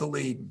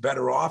mentally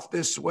better off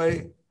this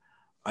way.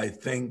 I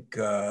think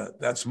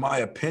that's my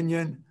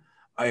opinion.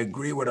 I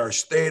agree with our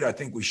state. I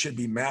think we should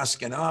be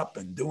masking up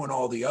and doing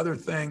all the other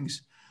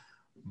things.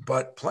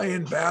 But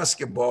playing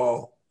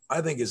basketball,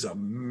 I think, is a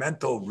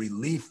mental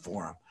relief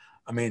for him.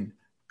 I mean,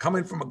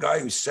 coming from a guy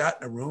who sat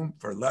in a room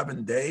for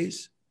 11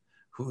 days,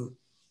 who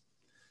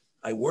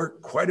I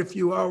worked quite a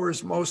few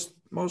hours most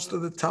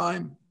of the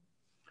time,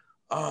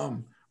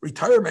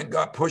 retirement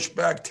got pushed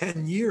back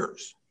 10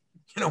 years.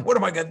 You know, what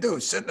am I going to do?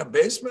 Sit in a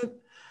basement?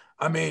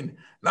 I mean,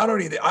 not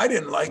only that I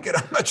didn't like it,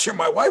 I'm not sure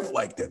my wife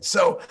liked it.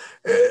 So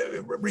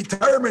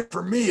retirement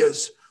for me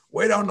is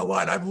way down the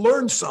line. I've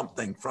learned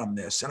something from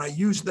this. And I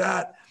use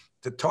that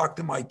to talk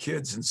to my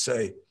kids and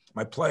say,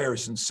 my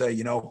players and say,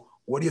 you know,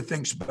 what do you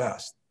think's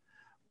best?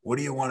 What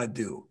do you want to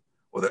do?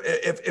 Well,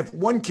 if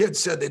one kid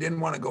said they didn't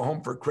want to go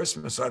home for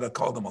Christmas, I'd have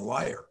called them a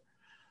liar.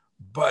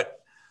 But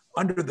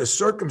under the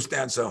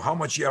circumstance of how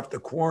much you have to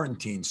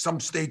quarantine,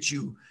 some states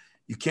you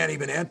can't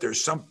even enter.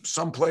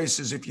 Some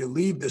places, if you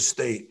leave the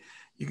state,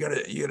 you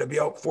gotta be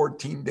out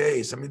 14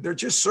 days. I mean, they're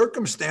just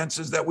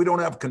circumstances that we don't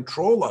have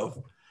control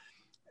of.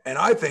 And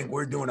I think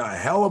we're doing a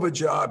hell of a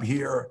job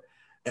here.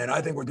 And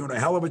I think we're doing a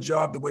hell of a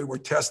job the way we're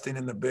testing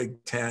in the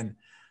Big Ten.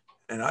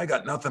 And I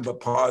got nothing but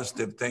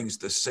positive things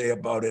to say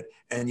about it.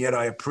 And yet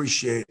I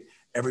appreciate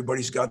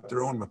everybody's got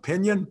their own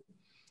opinion.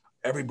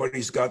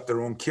 Everybody's got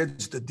their own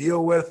kids to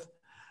deal with.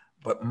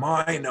 But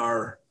mine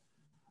are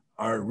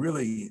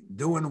really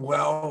doing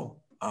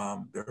well.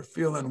 They're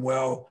feeling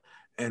well.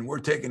 And we're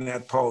taking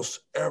that pulse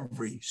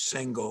every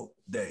single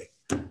day.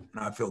 And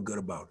I feel good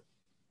about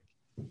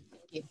it.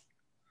 Thank you.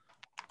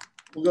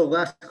 We'll go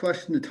last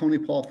question to Tony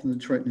Paul from the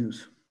Detroit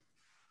News.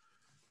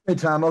 Hey,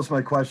 Tom, most of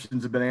my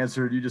questions have been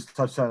answered. You just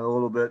touched on it a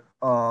little bit.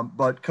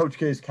 But Coach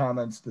K's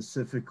comments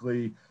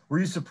specifically, were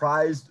you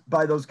surprised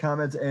by those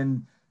comments?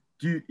 And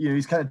do you know,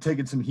 he's kind of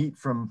taken some heat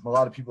from a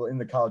lot of people in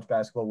the college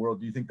basketball world.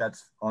 Do you think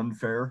that's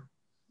unfair?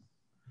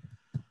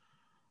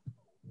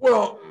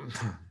 Well,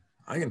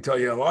 I can tell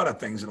you a lot of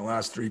things in the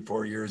last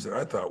 3-4 years that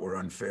I thought were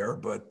unfair,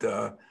 but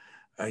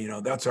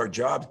that's our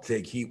job to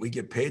take heat. We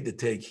get paid to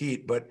take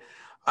heat. But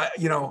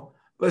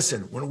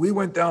listen, when we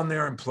went down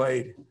there and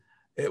played,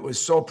 it was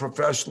so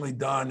professionally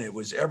done.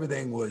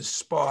 Everything was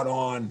spot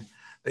on.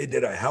 They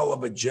did a hell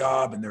of a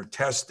job in their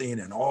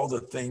testing and all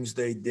the things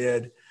they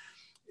did.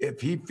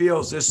 If he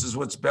feels this is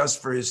what's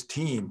best for his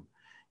team,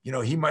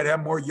 he might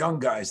have more young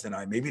guys than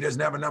I. Maybe he doesn't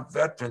have enough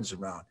veterans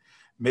around.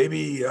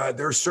 Maybe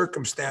their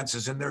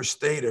circumstances in their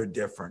state are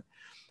different.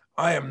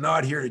 I am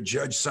not here to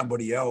judge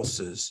somebody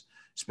else's,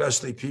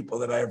 especially people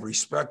that I have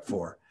respect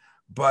for.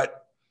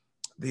 But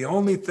the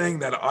only thing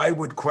that I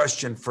would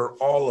question for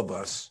all of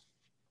us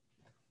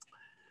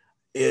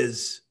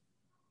is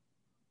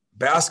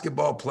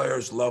basketball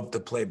players love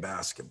to play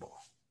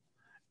basketball.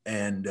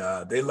 And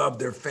they love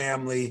their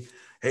family.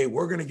 Hey,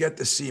 we're going to get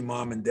to see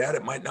mom and dad.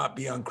 It might not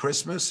be on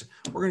Christmas.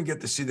 We're going to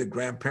get to see the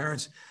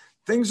grandparents.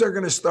 Things are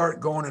going to start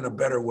going in a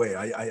better way.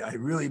 I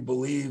really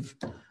believe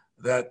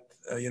that,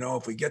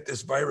 if we get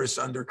this virus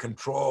under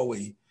control,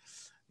 we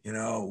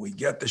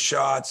get the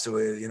shots,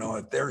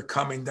 if they're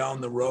coming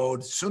down the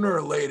road, sooner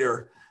or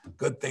later,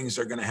 good things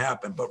are going to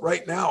happen. But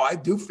right now, I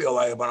do feel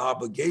I have an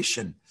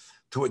obligation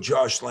to a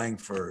Josh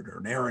Langford or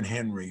an Aaron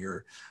Henry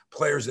or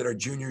players that are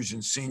juniors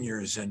and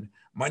seniors and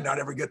might not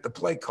ever get to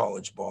play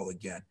college ball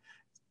again.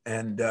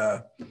 And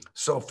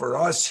so for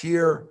us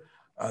here,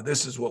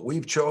 this is what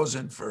we've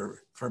chosen.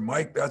 For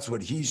Mike, that's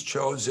what he's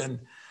chosen.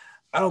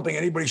 I don't think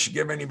anybody should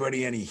give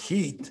anybody any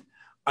heat.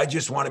 I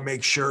just want to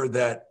make sure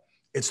that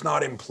it's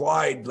not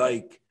implied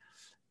like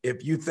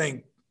if you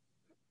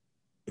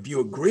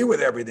agree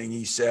with everything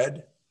he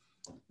said,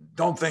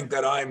 don't think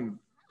that I'm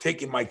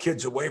taking my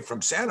kids away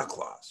from Santa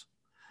Claus,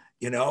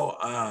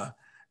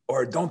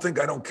 or don't think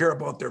I don't care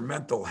about their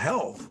mental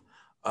health.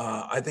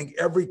 I think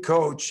every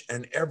coach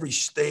and every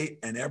state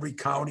and every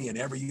county and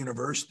every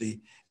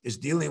university is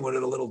dealing with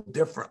it a little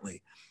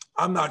differently.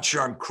 I'm not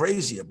sure I'm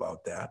crazy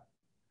about that.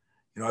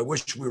 I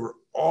wish we were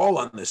all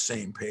on the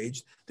same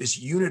page. This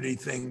unity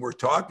thing we're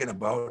talking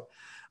about,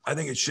 I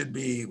think it should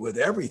be with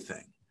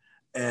everything.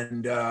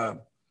 And I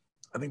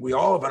think we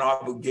all have an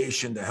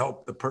obligation to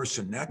help the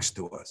person next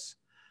to us.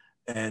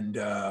 And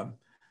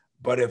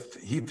but if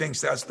he thinks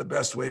that's the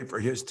best way for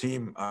his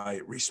team, I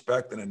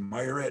respect and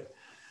admire it.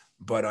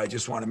 But I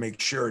just want to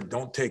make sure,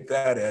 don't take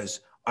that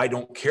as I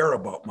don't care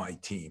about my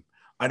team.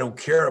 I don't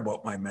care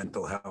about my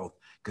mental health,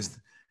 because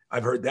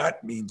I've heard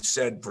that being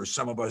said for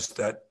some of us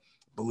that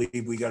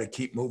believe we got to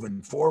keep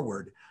moving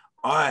forward.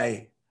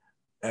 I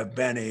have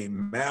been a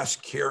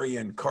mask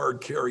carrying,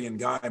 card carrying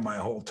guy my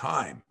whole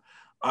time.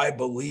 I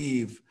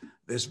believe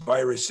this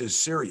virus is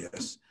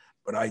serious,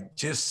 but I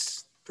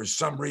just, for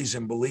some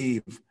reason,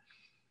 believe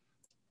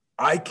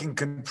I can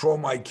control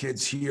my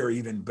kids here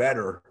even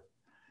better,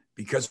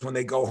 because when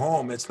they go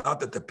home, it's not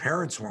that the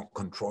parents won't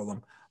control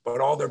them,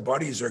 but all their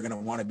buddies are going to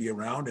want to be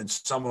around, and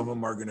some of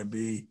them are going to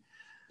be,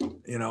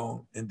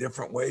 in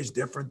different ways,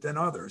 different than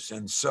others.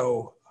 And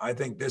so I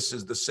think this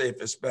is the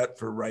safest bet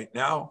for right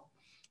now,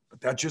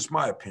 but that's just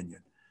my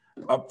opinion.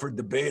 Up for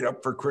debate,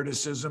 up for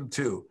criticism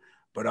too.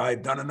 But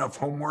I've done enough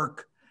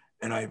homework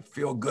and I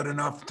feel good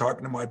enough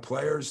talking to my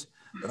players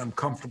that I'm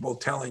comfortable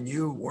telling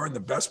you we're in the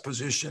best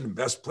position,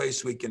 best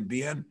place we can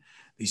be in.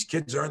 These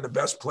kids are in the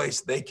best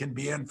place they can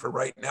be in for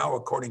right now,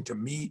 according to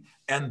me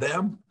and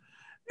them.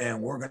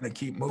 And we're going to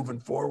keep moving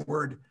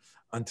forward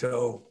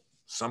until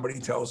somebody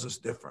tells us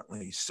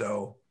differently.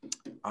 So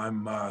I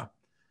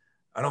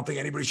don't think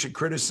anybody should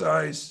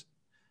criticize.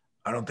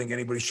 I don't think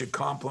anybody should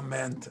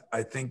compliment.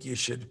 I think you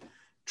should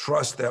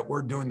trust that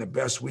we're doing the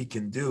best we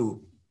can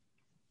do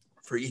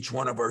for each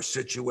one of our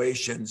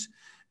situations,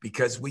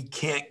 because we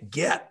can't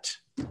get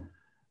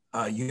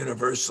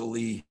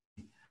universally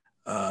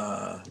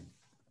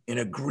in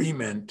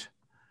agreement.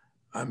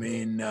 I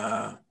mean,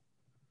 I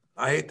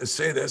hate to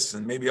say this,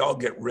 and maybe I'll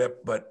get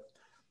ripped, but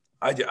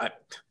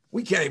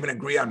we can't even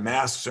agree on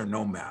masks or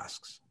no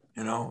masks.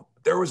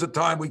 There was a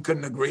time we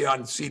couldn't agree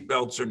on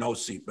seatbelts or no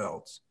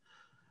seatbelts.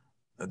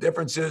 The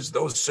difference is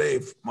those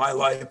save my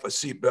life, a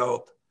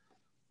seatbelt.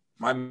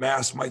 My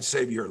mask might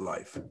save your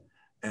life.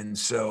 And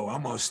so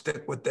I'm going to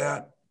stick with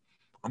that.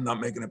 I'm not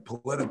making it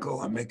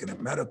political. I'm making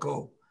it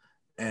medical.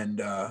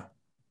 And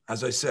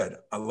as I said,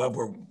 I love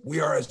where we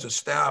are as a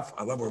staff.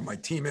 I love where my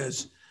team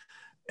is.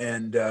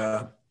 And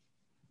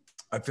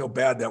I feel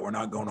bad that we're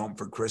not going home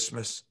for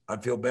Christmas. I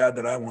feel bad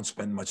that I won't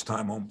spend much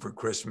time home for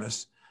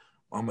Christmas.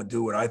 I'm going to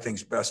do what I think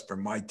is best for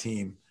my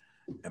team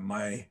and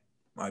my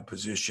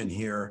position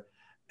here.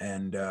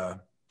 And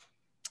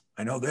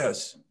I know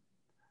this,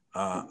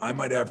 I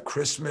might have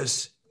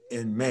Christmas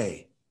in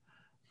May.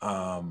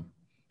 I'm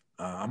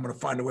going to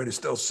find a way to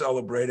still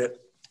celebrate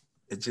it.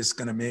 It's just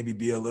going to maybe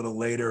be a little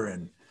later,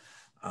 and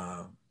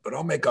but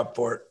I'll make up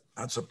for it.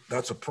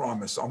 That's a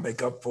promise. I'll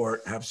make up for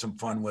it, have some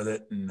fun with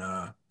it. And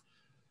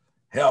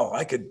hell,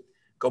 I could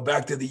go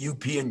back to the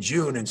UP in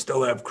June and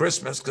still have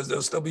Christmas because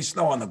there'll still be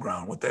snow on the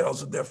ground. What the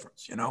hell's the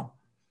difference,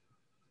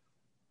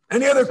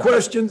 Any other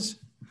questions?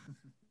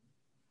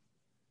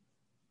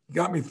 You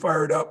got me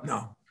fired up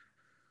now.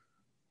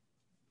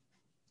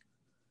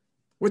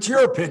 What's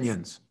your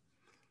opinions?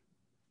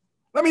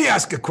 Let me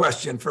ask a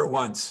question for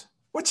once.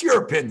 What's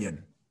your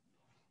opinion?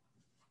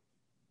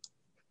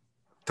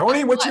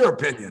 Tony, what's your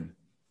opinion?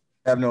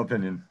 I have no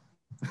opinion.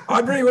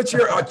 Audrey, what's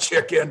your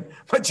chicken?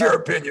 What's your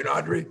opinion,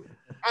 Audrey?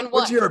 On what?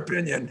 What's your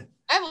opinion?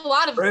 I have a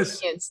lot of Chris?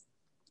 opinions.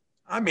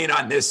 I mean,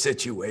 on this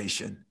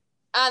situation.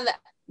 On the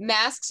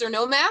masks or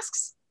no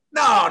masks?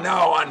 No,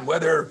 on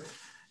whether,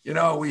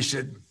 we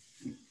should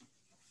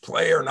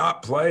play or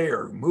not play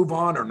or move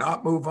on or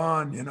not move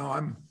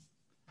on.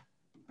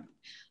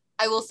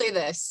 I will say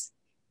this.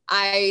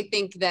 I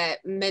think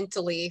that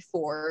mentally,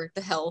 for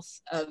the health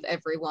of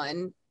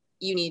everyone,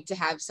 you need to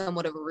have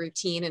somewhat of a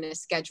routine and a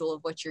schedule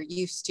of what you're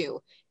used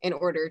to in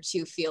order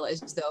to feel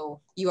as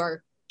though you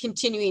are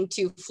continuing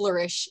to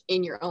flourish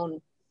in your own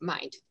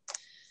mind.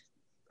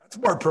 That's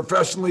more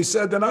professionally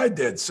said than I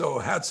did. So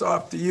hats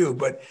off to you.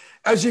 But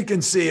as you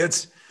can see,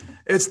 it's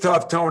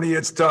tough, Tony.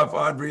 It's tough,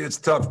 Audrey. It's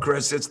tough,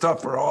 Chris. It's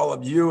tough for all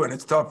of you. And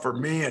it's tough for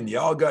me. And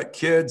y'all got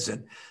kids.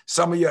 And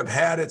some of you have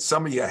had it.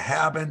 Some of you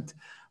haven't.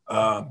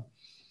 Some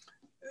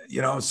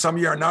of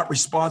you are not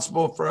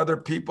responsible for other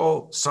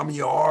people. Some of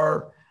you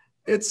are.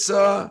 There's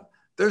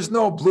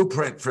no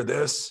blueprint for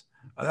this.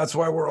 That's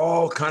why we're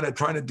all kind of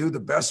trying to do the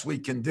best we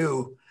can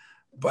do.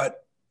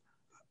 But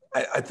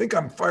I think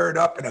I'm fired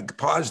up in a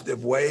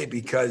positive way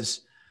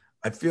because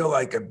I feel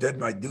like I've did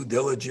my due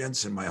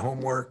diligence and my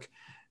homework.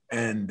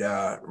 And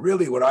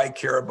really what I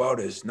care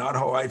about is not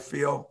how I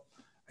feel.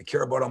 I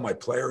care about how my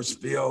players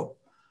feel,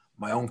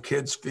 my own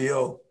kids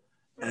feel.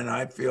 And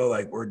I feel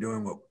like we're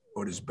doing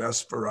what is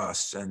best for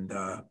us. And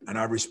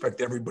I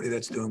respect everybody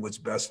that's doing what's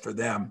best for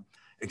them,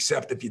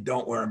 except if you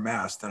don't wear a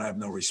mask, then I have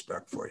no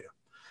respect for you.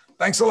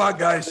 Thanks a lot,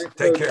 guys.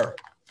 Take care.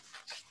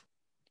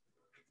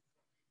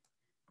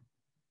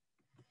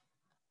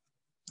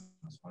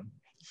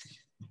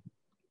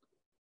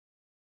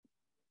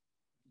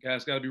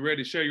 Guys got to be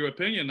ready to share your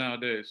opinion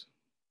nowadays.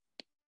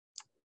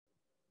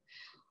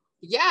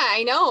 Yeah,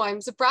 I know. I'm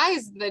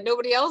surprised that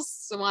nobody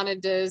else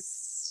wanted to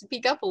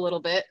speak up a little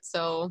bit.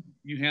 So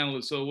You handle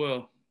it so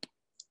well.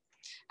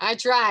 I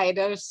tried.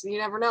 You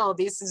never know.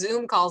 These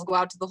Zoom calls go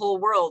out to the whole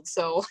world.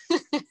 So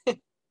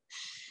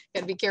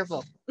gotta be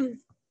careful.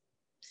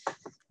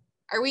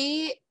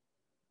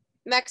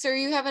 Max, are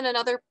you having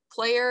another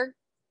player?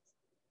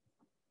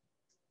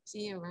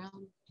 See you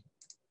around.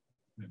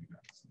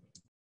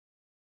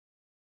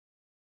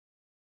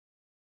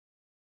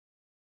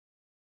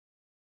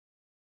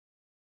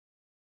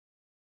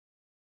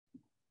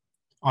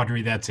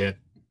 Audrey, that's it.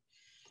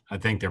 I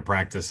think they're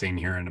practicing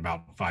here in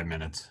about 5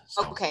 minutes.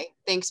 So. Okay.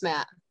 Thanks,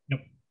 Matt.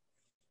 Yep.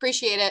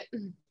 Appreciate it.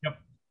 Yep.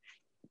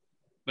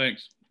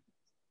 Thanks.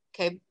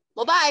 Okay.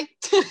 Well, bye.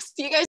 See you guys.